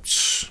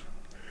scripts.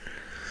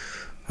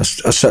 I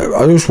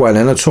just went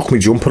in, I took my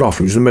jumper off.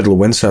 It was the middle of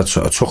winter.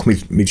 I took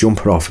my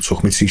jumper off, I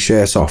took my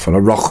t-shirt off, and I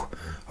rock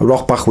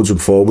backwards and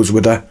forwards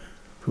with her.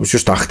 It was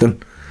just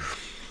acting.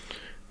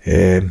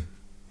 And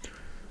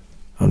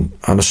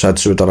I said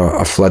to her that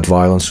I fled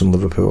violence in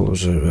Liverpool. There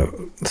was a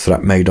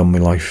threat made on my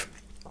life.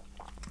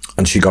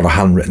 And she got a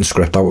handwritten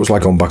script out. It was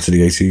like going back to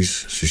the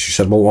 80s. So she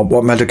said, well,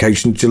 what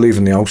medication did you leave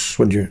in the house?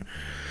 So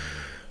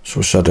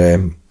I said,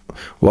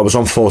 well, I was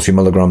on 40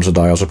 milligrams of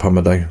diazepam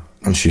a day.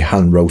 And she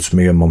hand wrote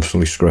me a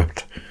monthly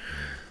script.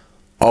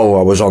 Oh,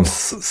 I was on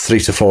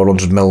 300 to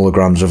 400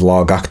 milligrams of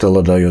Largactil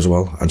a day as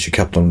well, and she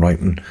kept on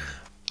writing.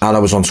 And I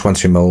was on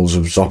 20 mils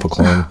of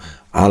Zopiclone,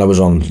 and I was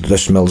on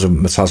this mils of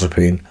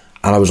Metazapine,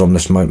 and I was on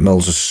this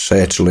mils of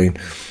sertraline.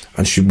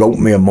 And she wrote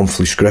me a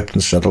monthly script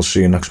and said, I'll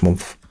see you next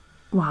month.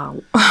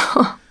 Wow.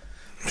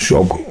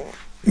 So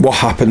what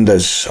happened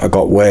is I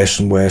got worse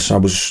and worse. I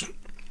was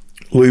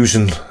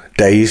losing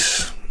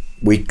days,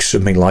 weeks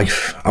of my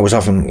life. I was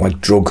having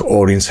like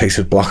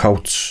drug-orientated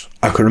blackouts.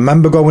 I could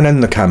remember going in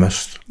the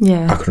chemist.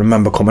 Yeah. I could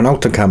remember coming out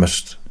the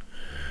chemist.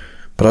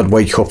 But I'd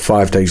wake up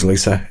 5 days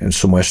later in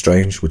somewhere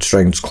strange with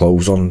strange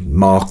clothes on,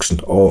 marks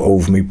all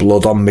over me,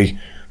 blood on me,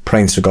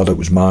 praying to God it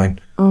was mine.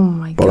 Oh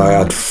my God. But I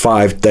had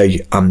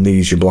 5-day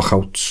amnesia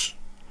blackouts.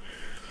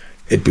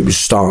 It was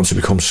starting to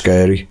become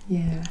scary.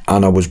 Yeah.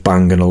 And I was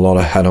banging a lot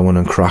of heroin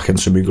and crack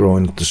into me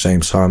groin at the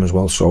same time as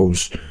well. So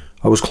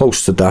I was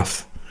close to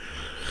death.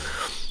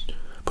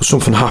 But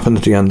something happened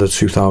at the end of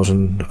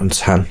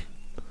 2010.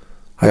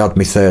 I had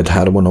my third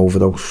heroin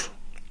overdose.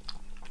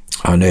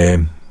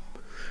 And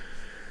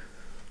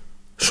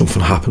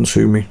something happened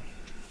to me.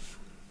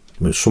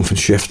 Something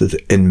shifted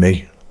in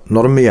me.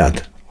 Not in my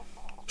head.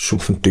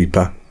 Something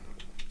deeper.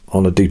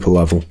 On a deeper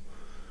level.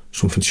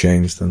 Something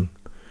changed, and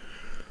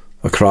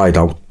I cried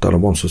out that I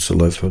wanted to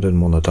live. I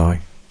didn't want to die.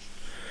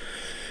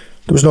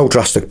 There was no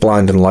drastic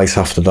blinding light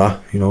after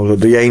that. You know,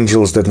 the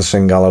angels didn't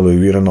sing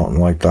hallelujah or nothing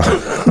like that.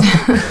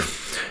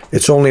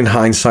 It's only in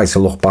hindsight to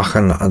look back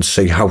and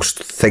see how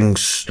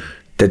things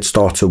did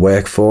start to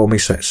work for me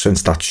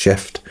since that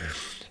shift.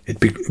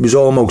 It was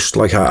almost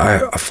like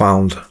I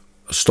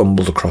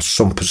stumbled across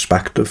some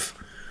perspective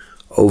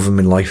over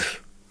my life.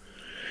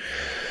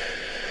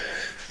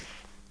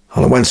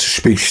 And I went to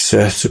speak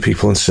to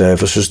people in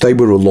services. They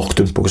were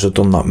reluctant because I'd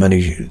done that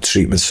many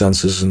treatment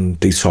centres and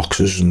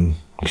detoxes and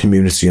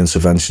community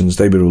interventions.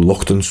 They were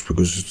reluctant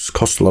because it's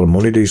cost a lot of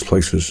money, these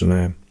places.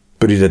 And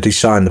but he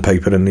signed the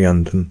paper in the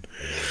end. And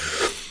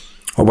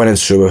I went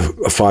into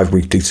a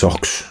 5-week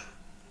detox.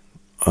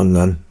 And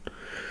then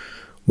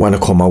when I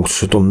come out,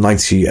 I'd done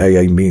 90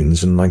 AA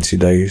meetings in 90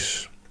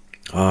 days.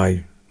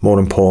 More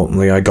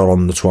importantly, I got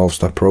on the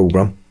 12-step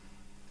programme.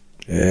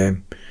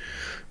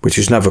 Which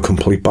is never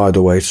complete, by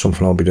the way. It's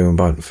something I'll be doing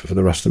for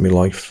the rest of my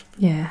life.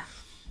 Yeah.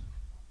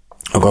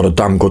 I got a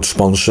damn good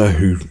sponsor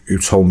who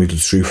told me the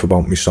truth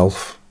about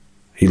myself.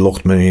 He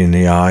looked me in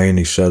the eye and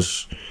he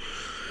says,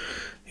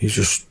 he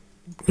just,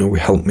 he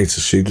helped me to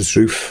see the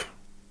truth.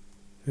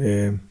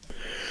 I'd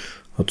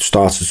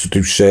started to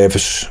do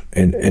service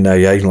in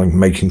AA, like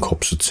making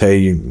cups of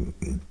tea,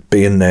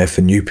 being there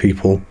for new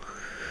people.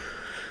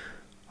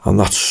 And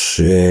that's,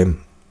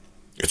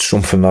 it's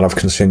something that I've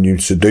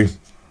continued to do.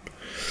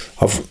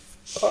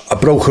 I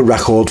broke a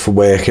record for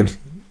working,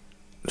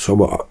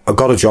 so I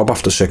got a job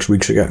after 6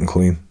 weeks of getting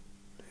clean,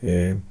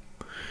 in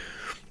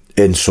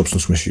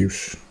substance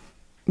misuse.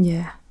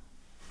 Yeah.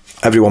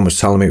 Everyone was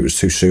telling me it was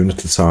too soon at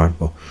the time,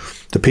 but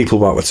the people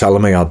that were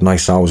telling me had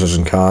nice houses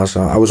and cars.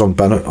 I was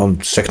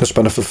on sickness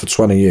benefit for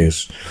 20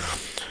 years,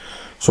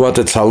 so I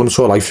did tell them it's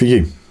all right for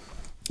you.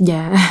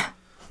 Yeah.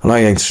 And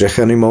I ain't sick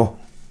anymore.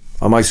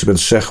 I might have been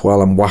sick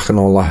while I'm whacking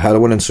all that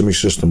heroin into my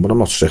system, but I'm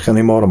not sick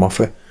anymore. I'm off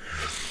it.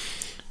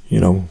 You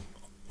know,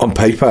 on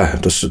paper,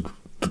 the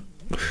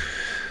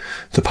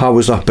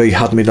powers that be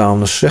had me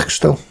down as sick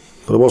still,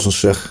 but I wasn't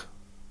sick.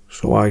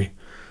 So I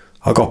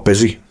got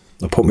busy.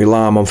 I put my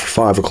alarm on for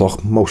 5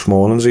 o'clock most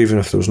mornings, even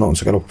if there was nothing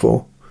to get up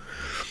for.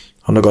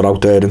 And I got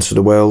out there into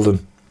the world, and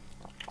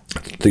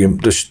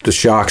the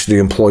sharks of the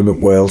employment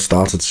world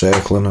started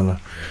circling, and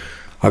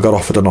I got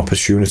offered an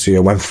opportunity. I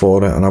went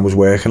for it, and I was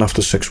working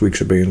after 6 weeks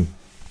of being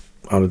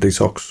out of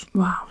detox.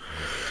 Wow.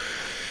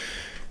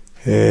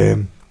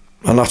 And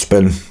that's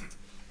been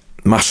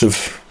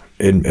massive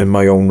in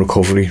my own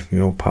recovery, you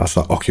know, past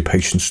that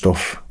occupation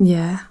stuff.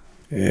 Yeah.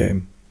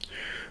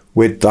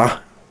 With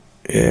that,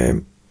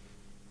 you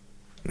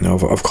know,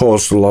 I've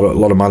caused a lot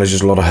of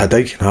managers a lot of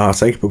headache and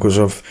heartache because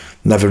I've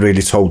never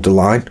really toed the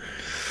line.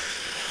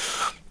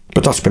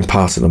 But that's been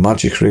part of the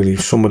magic, really.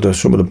 Some of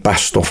the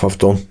best stuff I've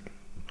done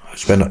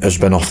has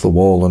been off the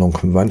wall and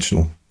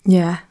unconventional.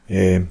 Yeah.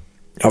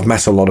 I've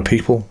met a lot of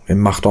people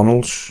in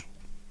McDonald's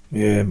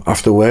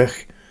after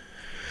work.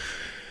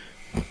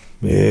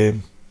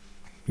 You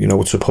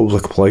know, it's a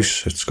public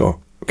place. It's got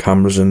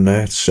cameras in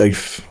there. It's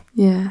safe.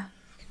 Yeah.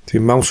 The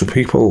amount of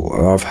people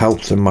I've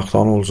helped in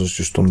McDonald's is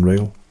just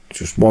unreal.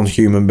 Just one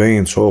human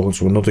being talking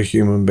to another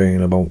human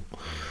being about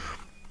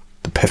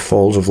the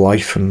pitfalls of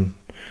life and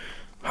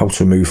how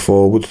to move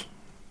forward,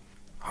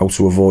 how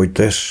to avoid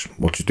this,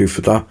 what to do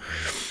for that.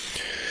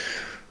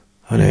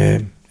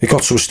 And it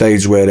got to a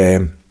stage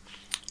where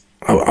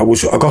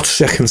I got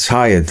sick and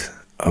tired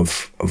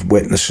of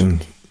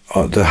witnessing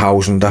the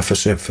housing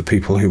deficit for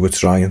people who were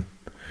trying.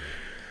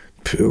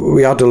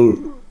 We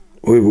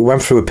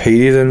went through a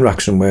period in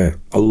Wrexham where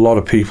a lot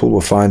of people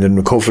were finding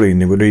recovery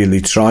and they were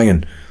really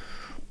trying,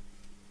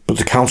 but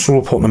the council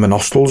were putting them in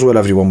hostels where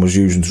everyone was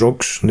using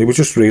drugs and they were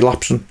just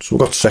relapsing, so we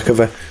got sick of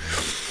it.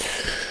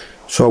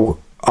 So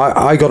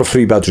I got a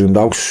 3-bedroomed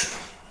house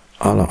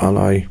and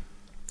I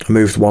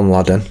moved one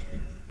lad in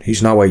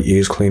He's now 8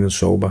 years clean and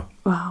sober.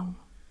 Wow.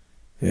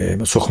 I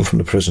took him from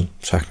the prison,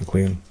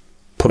 technically, and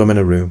put him in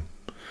a room.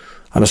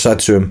 And I said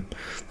to him,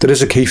 there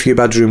is a key for your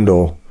bedroom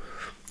door.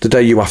 The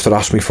day you have to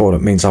ask me for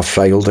it means I've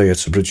failed here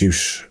to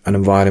produce an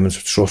environment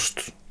of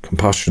trust,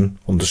 compassion,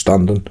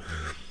 understanding.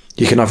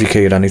 You can have your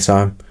key at any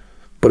time,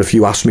 but if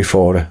you ask me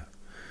for it,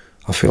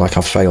 I feel like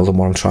I've failed in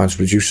what I'm trying to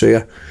produce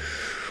here.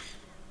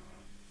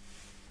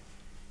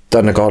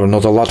 Then I got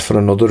another lad for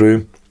another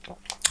room.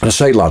 And I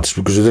say lads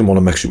because I didn't want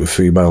to mix it with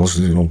females,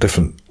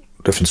 different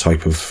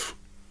type of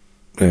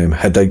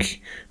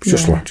headache. It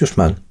was just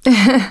men.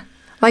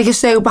 Like a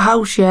sober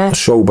house, yeah? A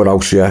sober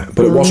house, yeah. But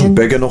Brilliant. It wasn't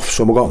big enough,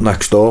 so we got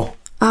next door.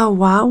 Oh,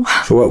 wow.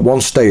 So at one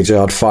stage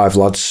I had 5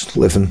 lads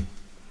living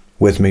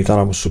with me that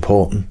I was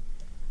supporting,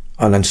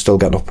 and then still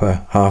getting up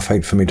at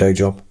 8:30 for my day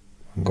job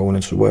and going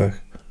into work,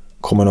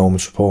 coming home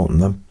and supporting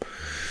them.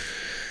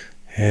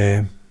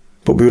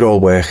 But we were all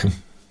working.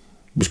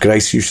 It was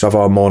great. We used to have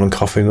our morning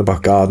coffee in the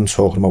back garden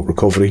talking about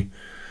recovery,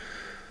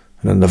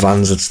 and then the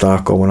vans would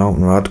start going out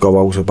and I'd go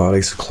out about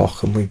 8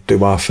 o'clock and we'd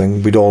do our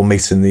thing. We'd all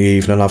meet in the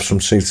evening, have some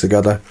tea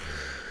together.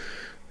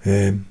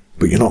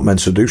 But you're not meant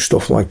to do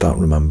stuff like that,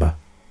 remember?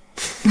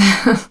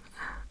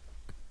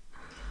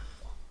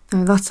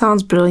 No, that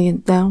sounds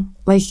brilliant though.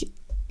 Like,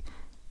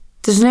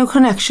 there's no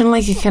connection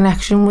like a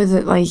connection with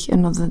it, like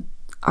another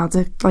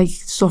addict, like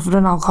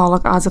suffering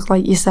alcoholic addict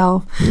like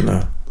yourself.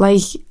 No.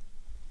 Like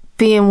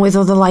being with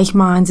other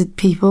like-minded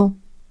people.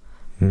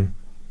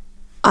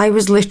 I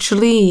was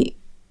literally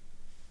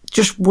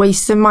just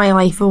wasting my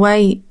life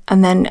away,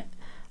 and then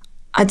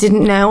I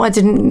didn't know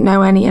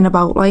anything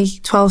about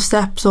like 12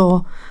 steps,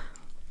 or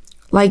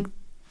like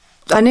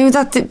I knew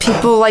that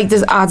people, like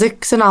there's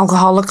addicts and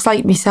alcoholics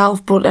like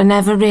myself, but I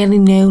never really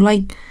knew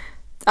like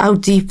how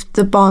deep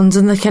the bonds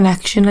and the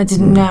connection. I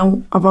didn't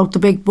know about the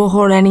big book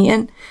or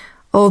anything.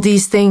 All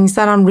these things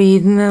that I'm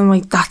reading, and I'm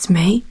like, that's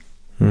me.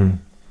 And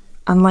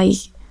like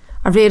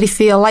I really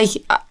feel like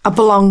I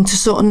belong to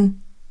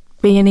something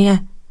being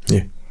here.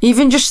 Yeah.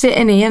 Even just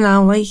sitting here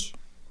now, like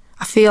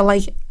I feel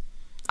like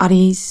at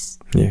ease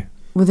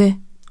with it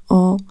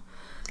all.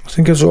 I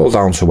think it's all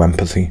down to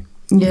empathy.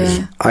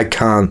 Yeah. I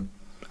can't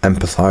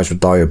empathise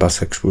with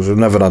diabetics because I've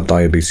never had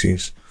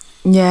diabetes.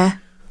 Yeah.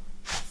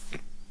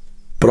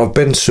 But I've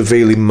been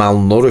severely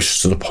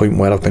malnourished to the point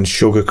where I've been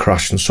sugar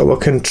crashing. So I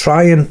can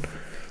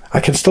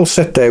still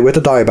sit there with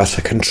a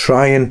diabetic and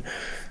try and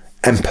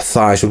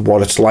empathise with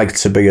what it's like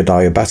to be a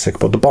diabetic.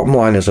 But the bottom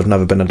line is I've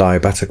never been a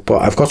diabetic,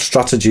 but I've got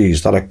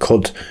strategies that I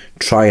could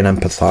try and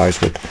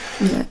empathise with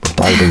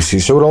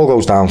diabetes. So it all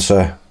goes down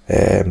to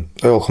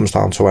it all comes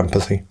down to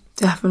empathy.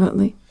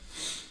 Definitely.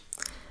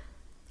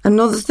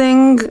 Another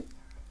thing,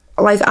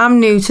 like I'm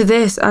new to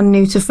this and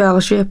new to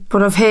fellowship,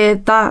 but I've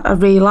heard that a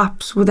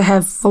relapse with a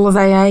head full of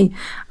AA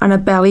and a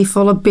belly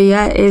full of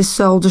beer is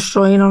soul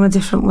destroying on a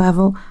different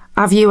level.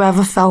 Have you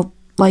ever felt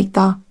like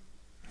that?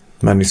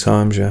 Many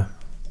times, yeah.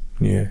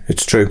 Yeah,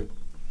 it's true.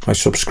 I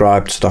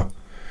subscribe to that.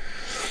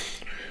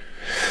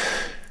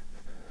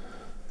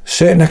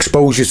 Certain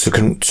exposure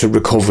to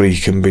recovery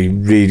can be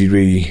really,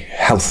 really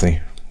healthy,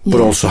 but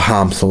also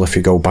harmful if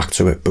you go back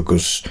to it,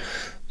 because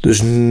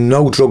there's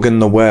no drug in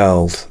the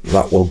world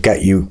that will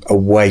get you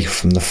away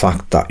from the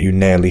fact that you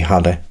nearly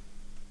had it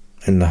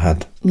in the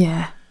head.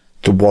 Yeah.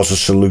 There was a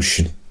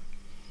solution.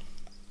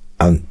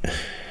 And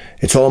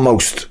it's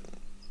almost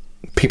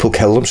people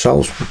kill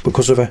themselves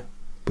because of it,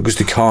 because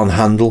they can't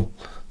handle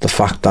the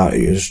fact that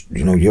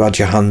you had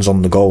your hands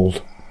on the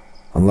gold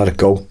and let it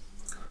go.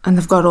 And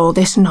they've got all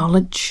this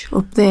knowledge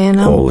up there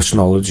now. All this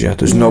knowledge, yeah.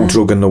 There's no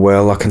drug in the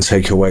world that can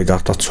take away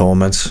that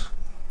torment.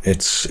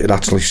 It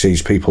actually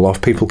sees people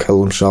off. People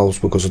kill themselves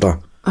because of that.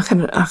 I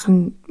can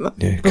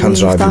it can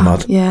drive you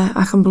mad. Yeah,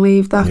 I can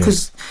believe that,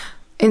 because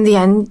in the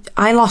end,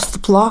 I lost the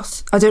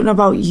plot. I don't know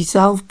about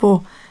yourself,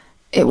 but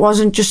it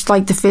wasn't just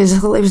like the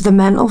physical, it was the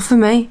mental for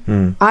me.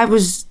 I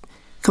was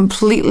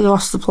completely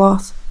lost the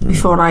plot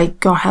before I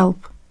got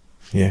help.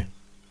 Yeah.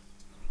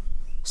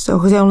 So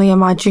I could only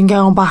imagine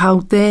going back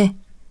out there,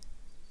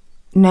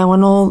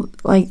 knowing all,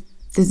 like,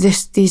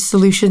 these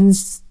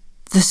solutions,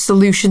 the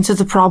solution to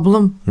the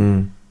problem,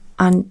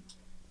 and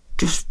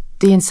just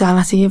the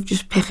insanity of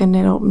just picking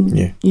it up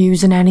and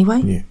using anyway.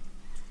 Yeah.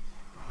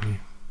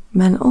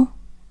 Mental.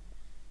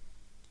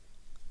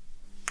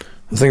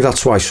 I think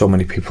that's why so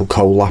many people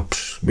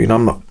collapse. I mean,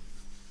 I'm not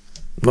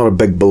a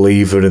big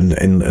believer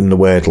in the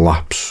word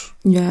lapse.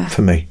 Yeah.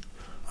 For me,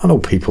 I know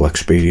people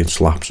experience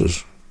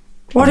lapses.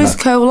 What is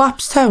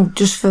collapse, Tom?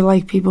 Just for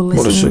like people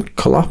listening. What is it?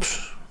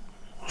 Collapse.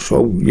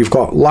 So you've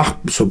got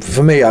lapse. So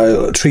for me,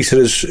 I treat it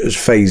as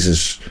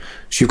phases.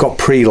 So you've got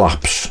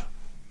pre-lapse.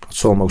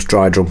 That's almost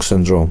dry drunk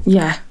syndrome.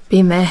 Yeah,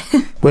 been there.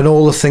 When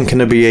all the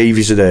thinking of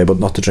behaviours are there, but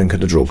not the drink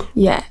of the drug.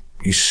 Yeah.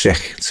 You're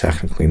sick,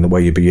 technically, in the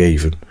way you're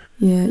behaving.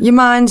 Yeah, your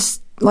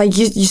mind's like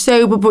you're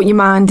sober, but your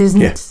mind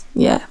isn't.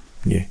 Yeah.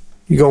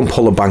 You go and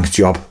pull a bank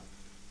job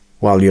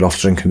while you're off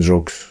drinking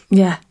drugs.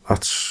 Yeah.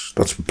 That's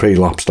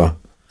pre-lapse. That.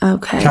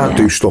 Okay. You can't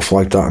do stuff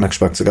like that and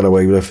expect to get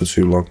away with it for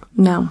too long.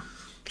 No.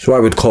 So I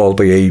would call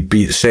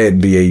certain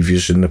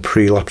behaviours in the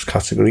pre-lapse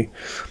category.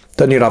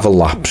 Then you'd have a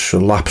lapse. A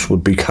lapse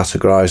would be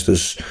categorised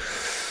as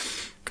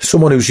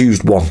someone who's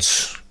used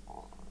once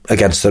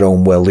against their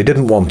own will. They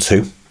didn't want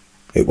to.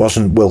 It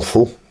wasn't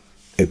willful.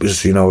 It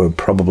was,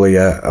 probably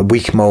a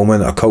weak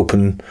moment, a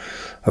coping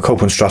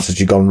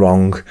strategy gone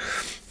wrong.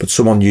 But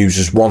someone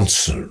uses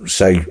once,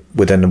 say,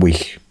 within a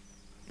week,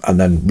 and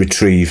then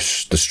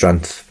retrieves the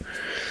strength.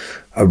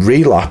 A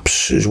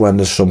relapse is when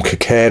there's some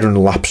concurrent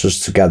lapses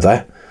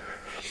together,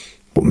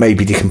 but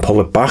maybe they can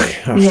pull it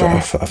back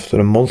after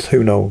a month,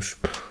 who knows.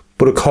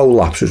 But a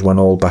collapse is when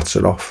all bets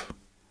are off.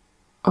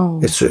 Oh.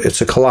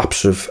 It's a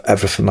collapse of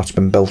everything that's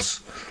been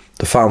built.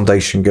 The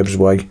foundation gives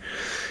way.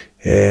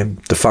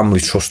 The family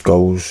trust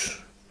goes.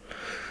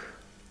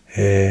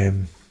 Your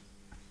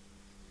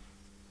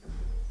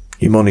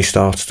money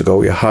starts to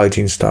go, your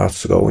hygiene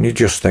starts to go, and you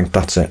just think,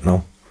 that's it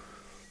now.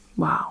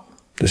 Wow.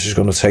 This is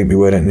going to take me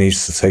where it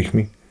needs to take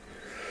me.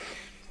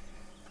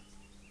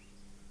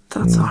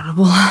 That's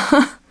horrible.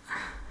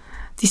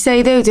 They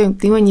say though,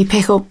 don't they, when you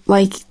pick up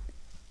like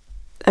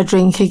a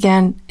drink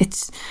again,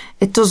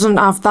 it doesn't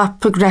have that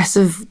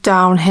progressive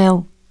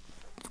downhill.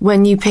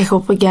 When you pick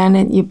up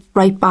again, you're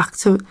right back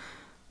to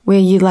where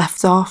you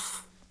left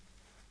off.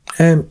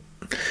 So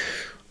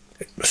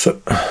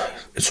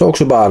it talks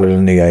about it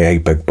in the AA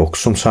big book,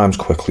 sometimes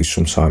quickly,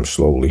 sometimes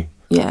slowly.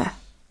 Yeah.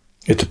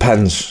 It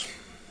depends.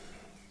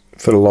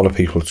 For a lot of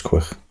people, it's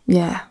quick.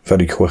 Yeah.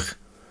 Very quick.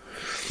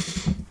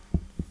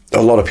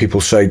 A lot of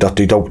people say that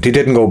they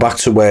didn't go back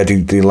to where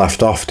they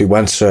left off. They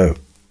went to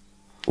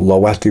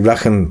lower. They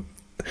reckon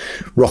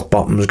rock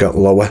bottoms get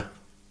lower.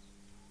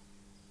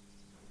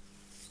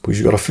 Because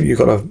you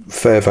got a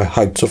further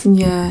height to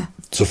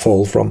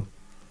fall from.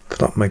 If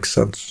that makes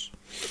sense.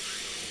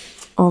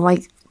 Or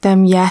like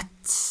them yet.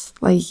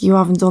 Like, you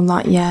haven't done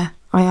that yet.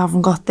 I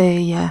haven't got there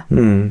yet.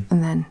 And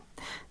then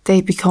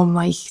they become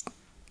like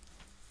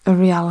a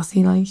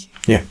reality, like.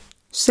 Yeah.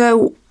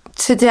 So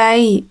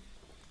today,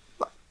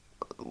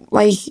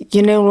 like,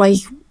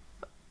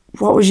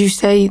 what would you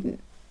say?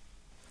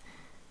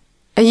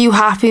 Are you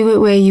happy with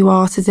where you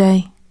are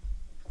today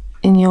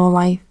in your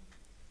life?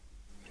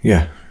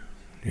 Yeah.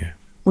 Yeah.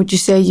 Would you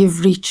say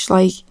you've reached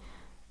like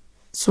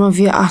some of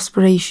your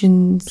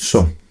aspirations?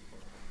 Some,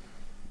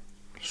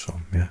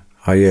 yeah.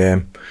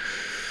 I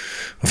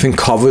think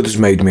COVID has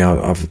made me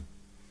have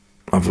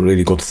a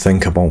really good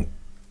think about,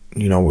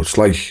 it's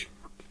like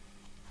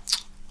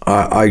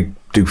I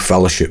do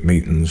fellowship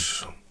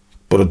meetings,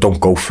 but I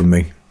don't go for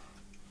me.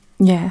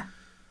 Yeah.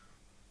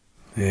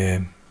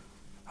 I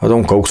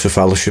don't go to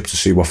fellowship to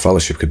see what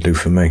fellowship can do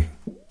for me.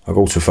 I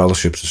go to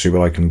fellowship to see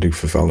what I can do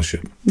for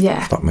fellowship.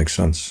 Yeah. If that makes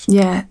sense.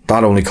 Yeah.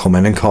 That only come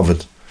in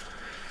COVID.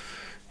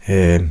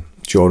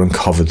 During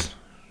COVID.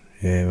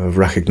 I've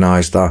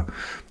recognised that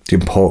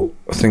I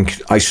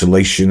think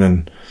isolation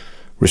and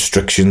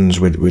restrictions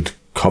with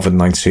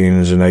COVID-19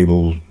 has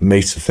enabled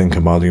me to think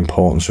about the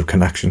importance of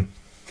connection.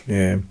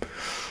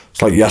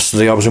 It's like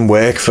yesterday, I was in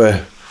work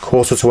for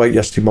 7:45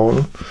 yesterday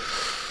morning.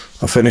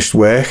 I finished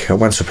work, I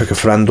went to pick a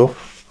friend up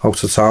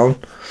out of town,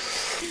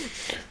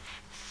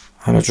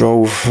 and I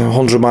drove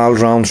 100-mile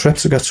round trip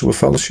to get to a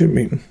fellowship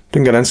meeting.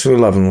 Didn't get into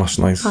 11 last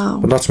night,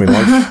 but that's my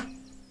life.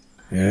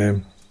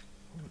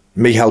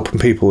 Me helping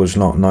people is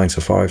not a 9 to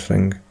 5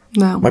 thing.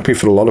 No. Might be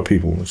for a lot of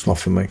people, it's not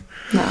for me.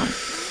 No.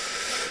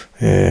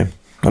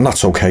 And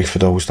that's okay for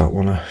those that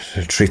want to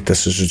treat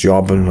this as a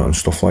job and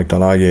stuff like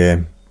that.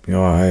 I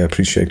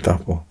appreciate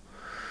that, but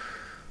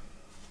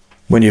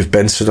when you've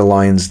been to the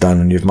lion's den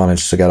and you've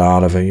managed to get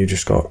out of it, you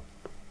just got,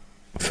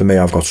 for me,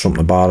 I've got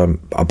something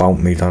about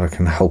me that I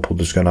can help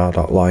others get out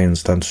of that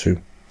lion's den too.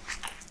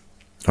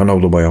 I know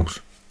the way out.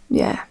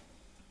 Yeah.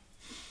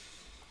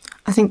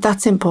 I think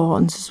that's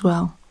important as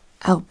well,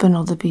 helping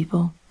other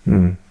people.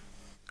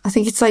 I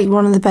think it's like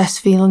one of the best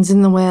feelings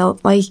in the world,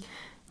 like,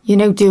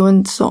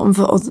 doing something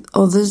for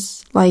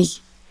others, like,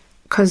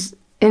 because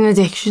in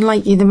addiction,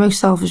 like, you're the most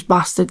selfish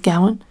bastard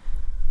going.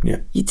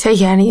 Yeah. You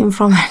take anything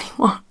from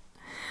anyone.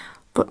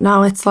 But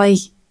now it's like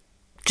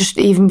just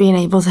even being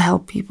able to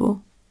help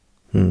people.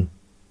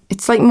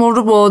 It's like more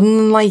rewarding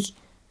than like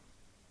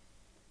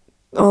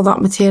all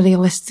that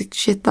materialistic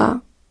shit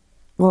that,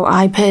 well,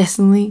 I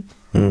personally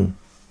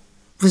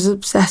was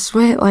obsessed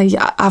with, like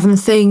having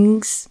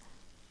things.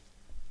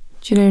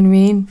 Do you know what I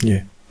mean?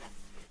 Yeah.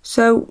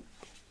 So,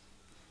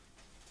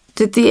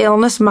 did the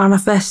illness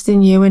manifest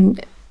in you in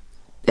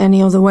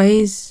any other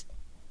ways?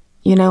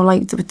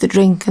 Like with the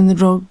drink and the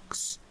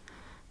drugs?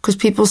 Because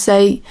people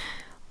say,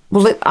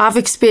 well, I've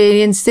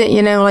experienced it,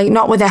 like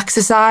not with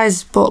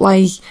exercise, but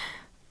like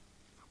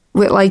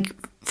with like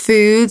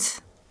food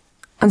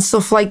and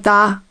stuff like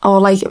that, or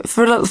like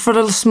for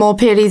a small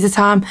period of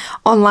time,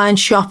 online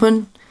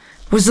shopping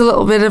was a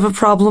little bit of a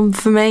problem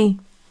for me.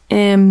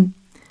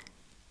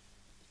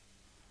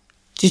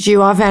 Did you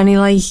have any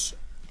like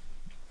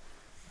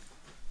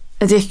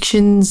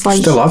addictions?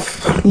 Like, still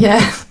have.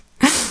 Yeah.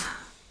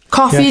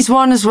 Coffee's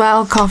one as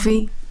well.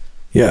 Coffee.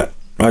 Yeah.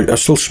 I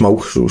still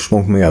smoke, so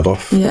smoke my head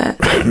off. Yeah.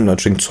 And I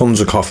drink tons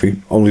of coffee,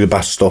 only the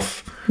best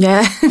stuff.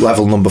 Yeah.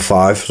 Level number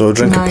 5. So I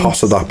drink a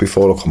pot of that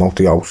before I come out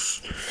the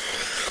house.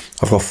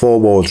 I've got 4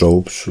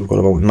 wardrobes. I've got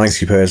about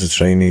 90 pairs of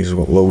trainees. I've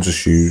got loads of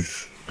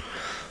shoes.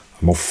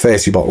 About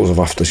 30 bottles of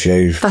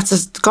aftershave.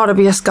 That's got to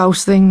be a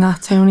Scouse thing,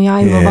 that, Tony.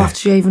 I love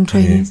aftershave and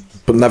trainees.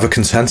 Yeah. But never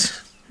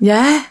content.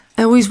 Yeah,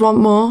 I always want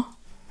more.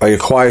 I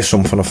acquire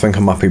something, I think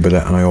I'm happy with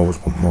it, and I always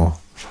want more.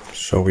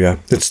 So yeah,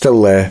 it's still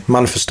there.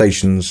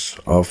 Manifestations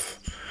of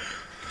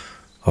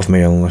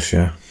my illness,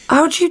 yeah.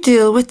 How do you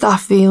deal with that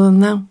feeling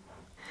though?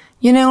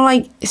 You know,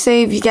 like,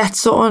 say if you get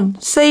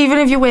something, say even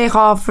if you work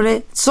hard for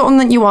it, something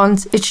that you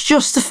want, it's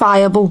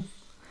justifiable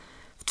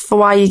for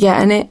why you're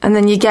getting it, and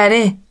then you get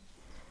it,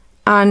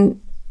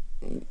 and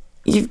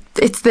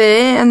it's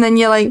there, and then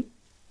you're like,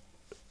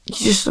 you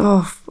just,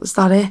 is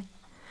that it?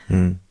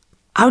 Mm.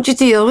 How do you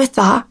deal with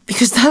that?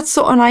 Because that's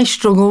something I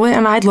struggle with,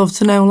 and I'd love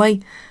to know,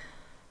 like,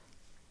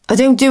 I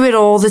don't do it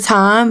all the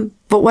time,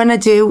 but when I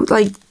do,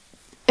 like,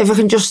 if I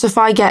can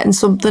justify getting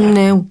something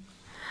new,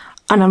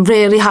 and I'm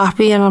really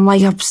happy, and I'm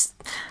like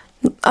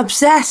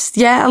obsessed,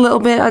 yeah, a little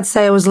bit. I'd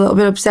say I was a little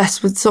bit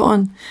obsessed with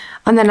something,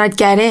 and then I'd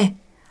get it,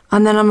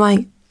 and then I'm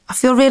like, I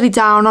feel really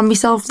down on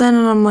myself then,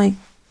 and I'm like,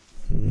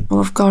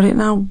 well, I've got it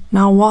now.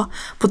 Now what?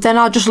 But then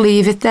I'll just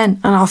leave it then,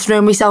 and I'll throw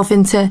myself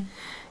into,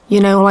 you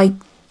know, like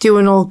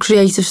doing all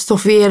creative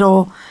stuff here,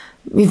 or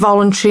me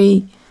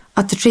voluntary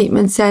at the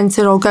treatment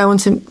centre, or going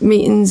to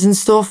meetings and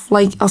stuff.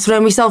 Like, I'll throw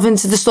myself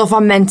into the stuff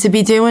I'm meant to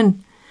be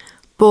doing.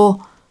 But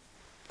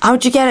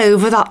how'd you get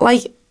over that,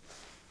 like,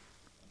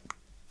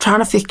 trying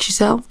to fix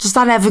yourself? Does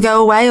that ever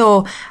go away,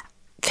 or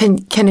can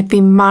it be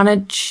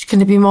managed?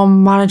 Can it be more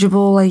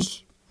manageable? Like,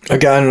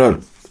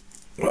 again,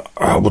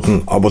 I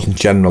wouldn't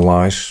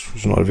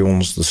generalise. Not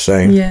everyone's the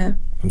same. Yeah.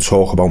 And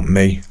talk about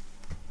me.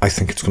 I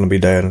think it's going to be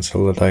there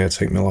until the day I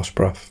take my last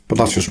breath. But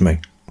that's just me.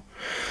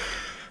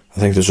 I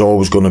think there's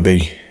always going to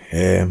be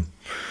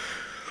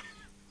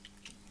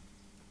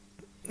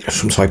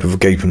some type of a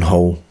gaping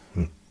hole.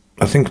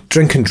 I think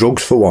drinking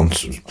drugs, for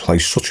once,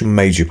 plays such a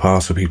major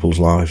part of people's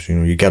lives. You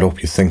know, you get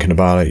up, you're thinking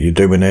about it, you're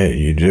doing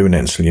it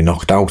until you're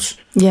knocked out.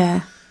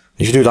 Yeah.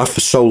 If you do that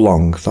for so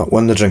long, that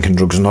when the drinking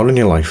drugs are not in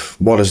your life,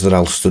 what is there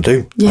else to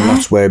do? Yeah. And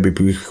that's where we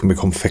can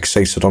become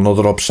fixated on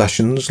other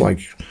obsessions like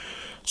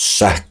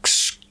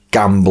sex,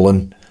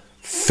 gambling,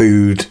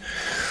 food.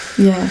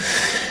 Yeah.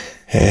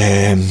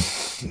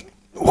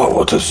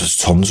 There's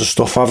tons of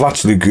stuff. I've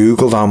actually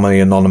Googled how many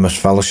anonymous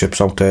fellowships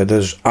out there.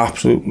 There's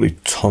absolutely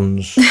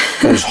tons.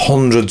 There's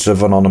hundreds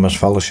of anonymous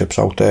fellowships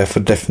out there for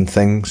different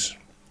things.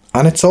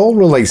 And it's all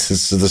related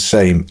to the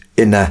same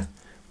inner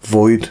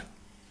void.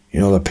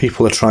 You know, that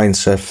people are trying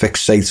to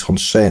fixate on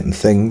certain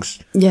things.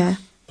 Yeah.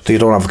 They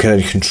don't have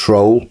any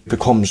control. It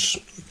becomes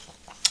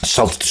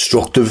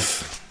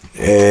self-destructive.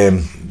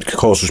 It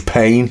causes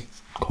pain.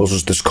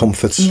 Causes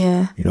discomfort,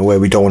 yeah. You know, where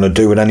we don't want to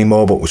do it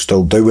anymore, but we're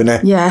still doing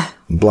it. Yeah.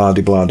 Blah,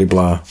 de, blah, de,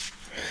 blah.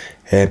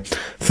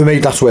 For me,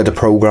 that's where the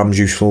program's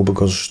useful,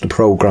 because the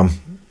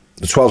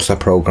 12-step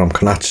program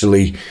can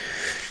actually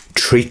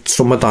treat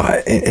some of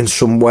that in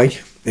some way.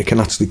 It can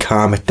actually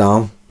calm it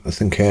down. I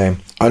think,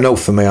 I know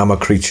for me, I'm a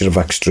creature of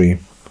extreme.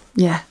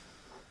 Yeah.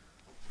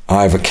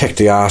 I either kick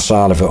the arse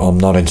out of it or I'm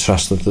not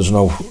interested. There's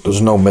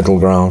no middle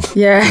ground.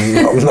 Yeah.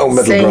 no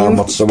middle ground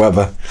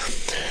whatsoever.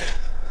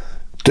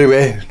 Do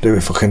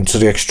it fucking to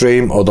the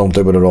extreme, or don't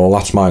do it at all.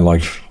 That's my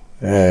life.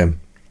 Got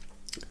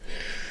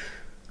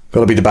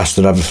to be the best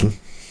at everything.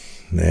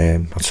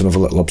 That's another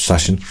little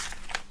obsession.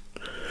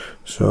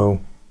 So,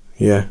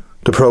 yeah,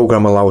 the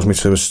program allows me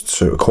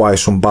to acquire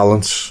some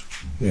balance.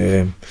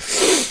 And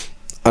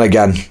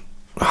again,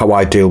 how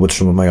I deal with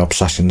some of my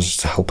obsessions is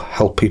to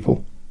help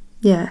people.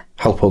 Yeah.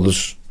 Help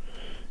others.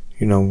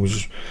 You know,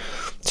 just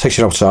takes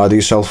you outside of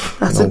yourself.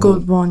 That's a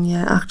good one,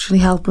 yeah. Actually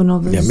helping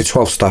others. Yeah, my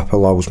 12-step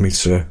allows me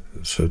to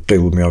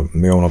deal with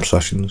my own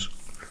obsessions.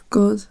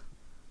 Good.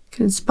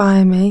 Can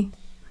inspire me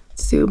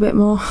to do a bit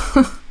more.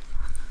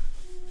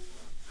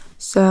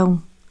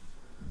 So,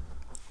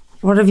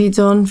 what have you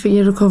done for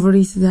your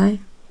recovery today?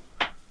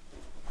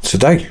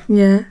 Today?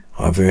 Yeah.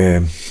 I've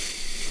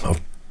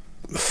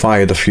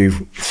fired a few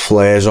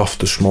flares off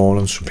this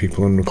morning. Some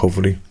people in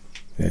recovery.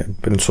 Yeah,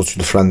 been in touch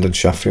with a friend in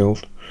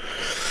Sheffield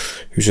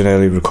who's in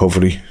early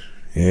recovery.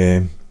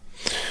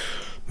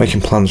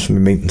 Making plans for my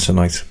meeting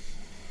tonight.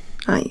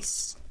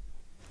 Nice.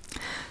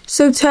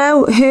 So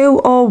tell who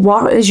or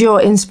what is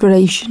your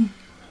inspiration?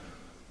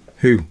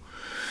 Who?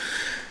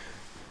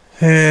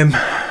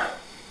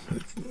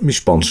 My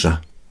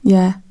sponsor.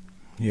 Yeah.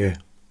 Yeah.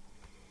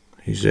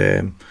 He's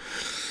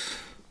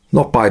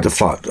not by the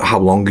fact how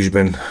long he's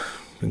been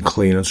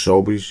clean and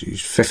sober.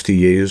 He's 50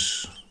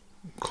 years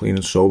clean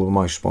and sober,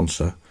 my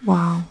sponsor.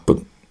 Wow. But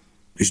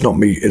he's not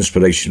my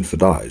inspiration for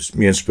that. It's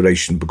my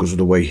inspiration because of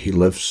the way he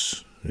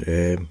lives.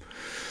 Bit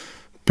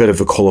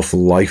of a colourful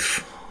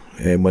life.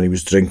 When he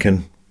was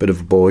drinking, bit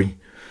of a boy.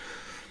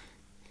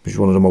 He's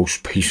one of the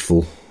most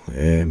peaceful,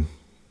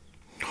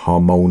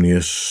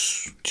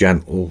 harmonious,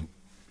 gentle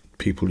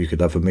people you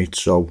could ever meet.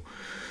 So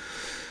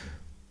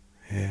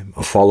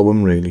I follow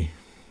him, really.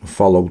 I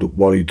follow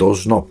what he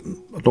does. I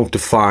don't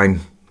define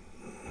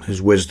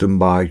his wisdom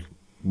by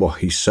what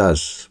he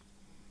says,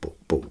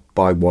 but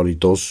by what he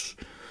does.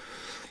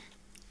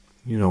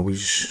 you know,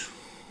 he's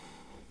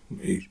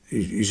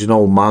an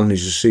old man,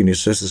 he's a senior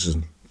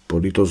citizen,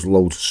 but he does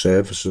loads of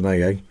service in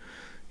AA.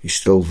 He's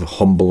still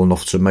humble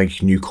enough to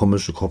make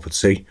newcomers a cup of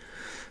tea.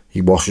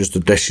 He washes the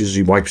dishes,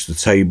 he wipes the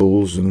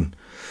tables, and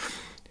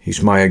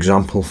he's my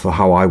example for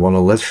how I want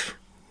to live.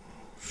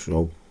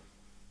 So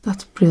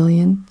that's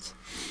brilliant.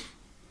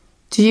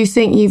 Do you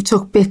think you've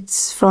took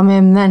bits from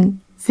him then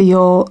for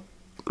your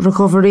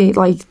recovery?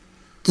 Like,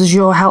 does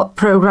your help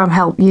program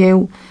help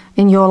you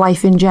in your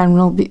life in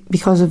general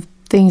because of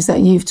things that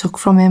you've took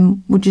from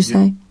him, would you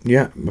say?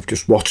 Yeah, I've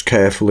just watched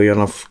carefully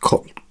and I've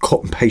cut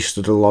and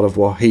pasted a lot of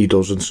what he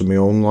does into my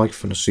own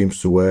life, and it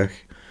seems to work.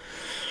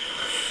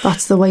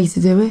 That's the way to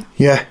do it.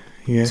 Yeah.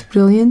 It's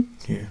brilliant.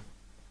 Yeah.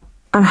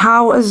 And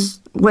how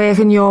has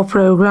working your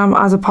program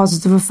has a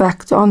positive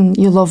effect on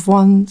your loved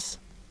ones?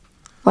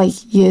 Like,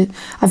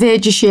 I've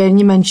heard you share and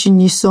you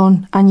mentioned your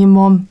son and your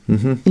mum.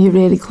 Mm-hmm. You're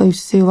really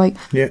close to. Like,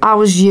 yeah. How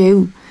was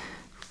you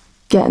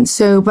getting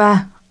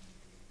sober?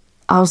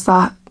 How's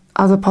that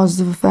has a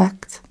positive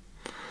effect?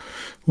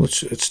 Well,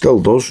 it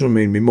still does. I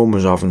mean, my mum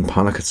was having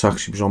panic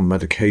attacks. She was on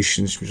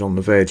medication. She was on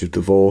the verge of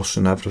divorce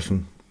and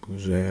everything.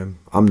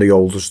 I'm the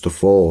oldest of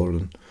four,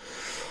 and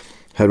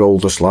her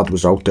oldest lad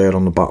was out there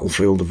on the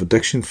battlefield of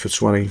addiction for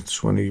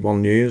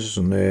 21 years,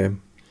 and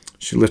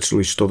she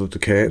literally stood at the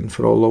curtain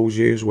for all those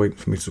years waiting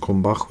for me to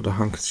come back with a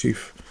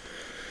handkerchief.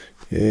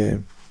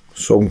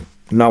 So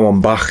now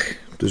I'm back.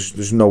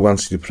 There's no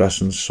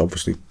antidepressants.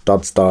 Obviously,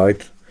 Dad's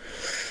died.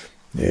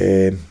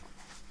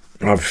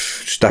 I've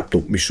stepped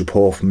up my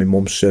support for my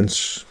mum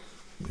since.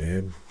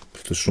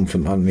 If there's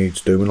something that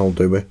needs doing, I'll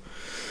do it.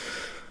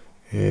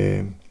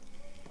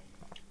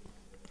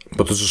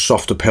 But there's a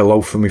softer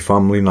pillow for my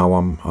family now.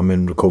 I'm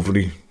in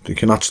recovery. They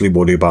can actually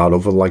worry about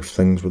other life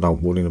things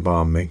without worrying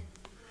about me.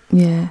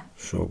 Yeah.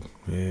 So,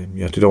 they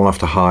don't have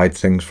to hide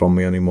things from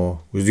me anymore.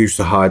 They used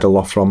to hide a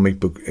lot from me,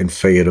 but in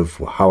fear of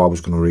how I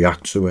was going to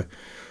react to it.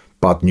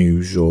 Bad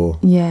news or...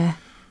 Yeah.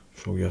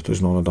 So,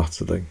 there's none of that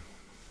today.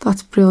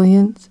 That's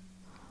brilliant.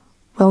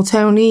 Well,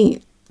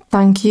 Tony,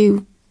 thank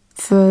you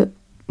for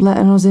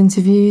letting us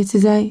interview you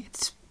today.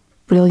 It's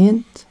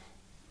brilliant.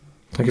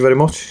 Thank you very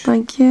much.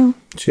 Thank you.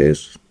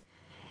 Cheers.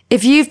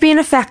 If you've been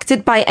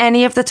affected by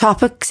any of the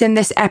topics in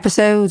this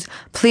episode,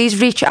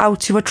 please reach out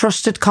to a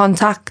trusted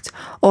contact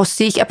or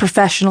seek a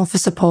professional for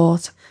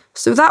support.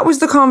 So that was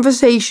the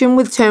conversation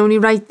with Tony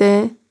right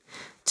there.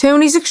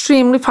 Tony's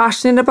extremely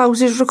passionate about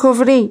his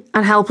recovery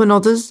and helping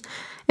others.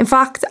 In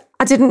fact,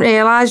 I didn't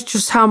realise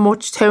just how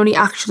much Tony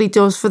actually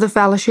does for the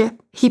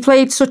fellowship. He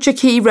played such a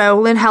key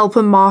role in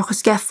helping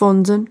Marcus get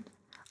funding.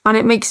 And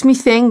it makes me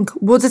think,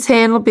 would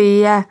Eternal be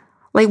here?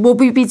 Like, would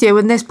we be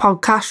doing this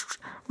podcast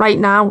right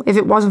now if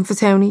it wasn't for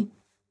Tony?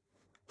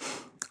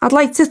 I'd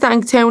like to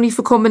thank Tony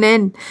for coming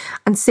in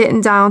and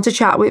sitting down to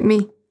chat with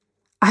me.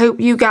 I hope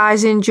you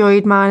guys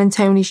enjoyed mine and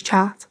Tony's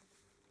chat.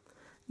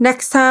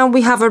 Next time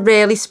we have a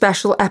really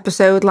special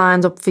episode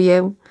lined up for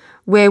you,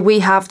 where we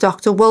have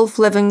Dr. Wolf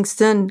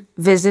Livingston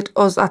visit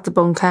us at the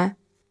bunker.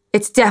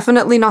 It's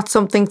definitely not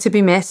something to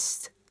be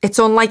missed. It's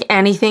unlike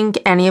anything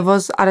any of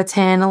us at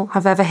Eternal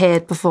have ever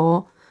heard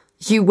before.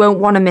 You won't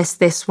want to miss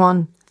this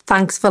one.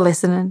 Thanks for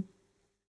listening.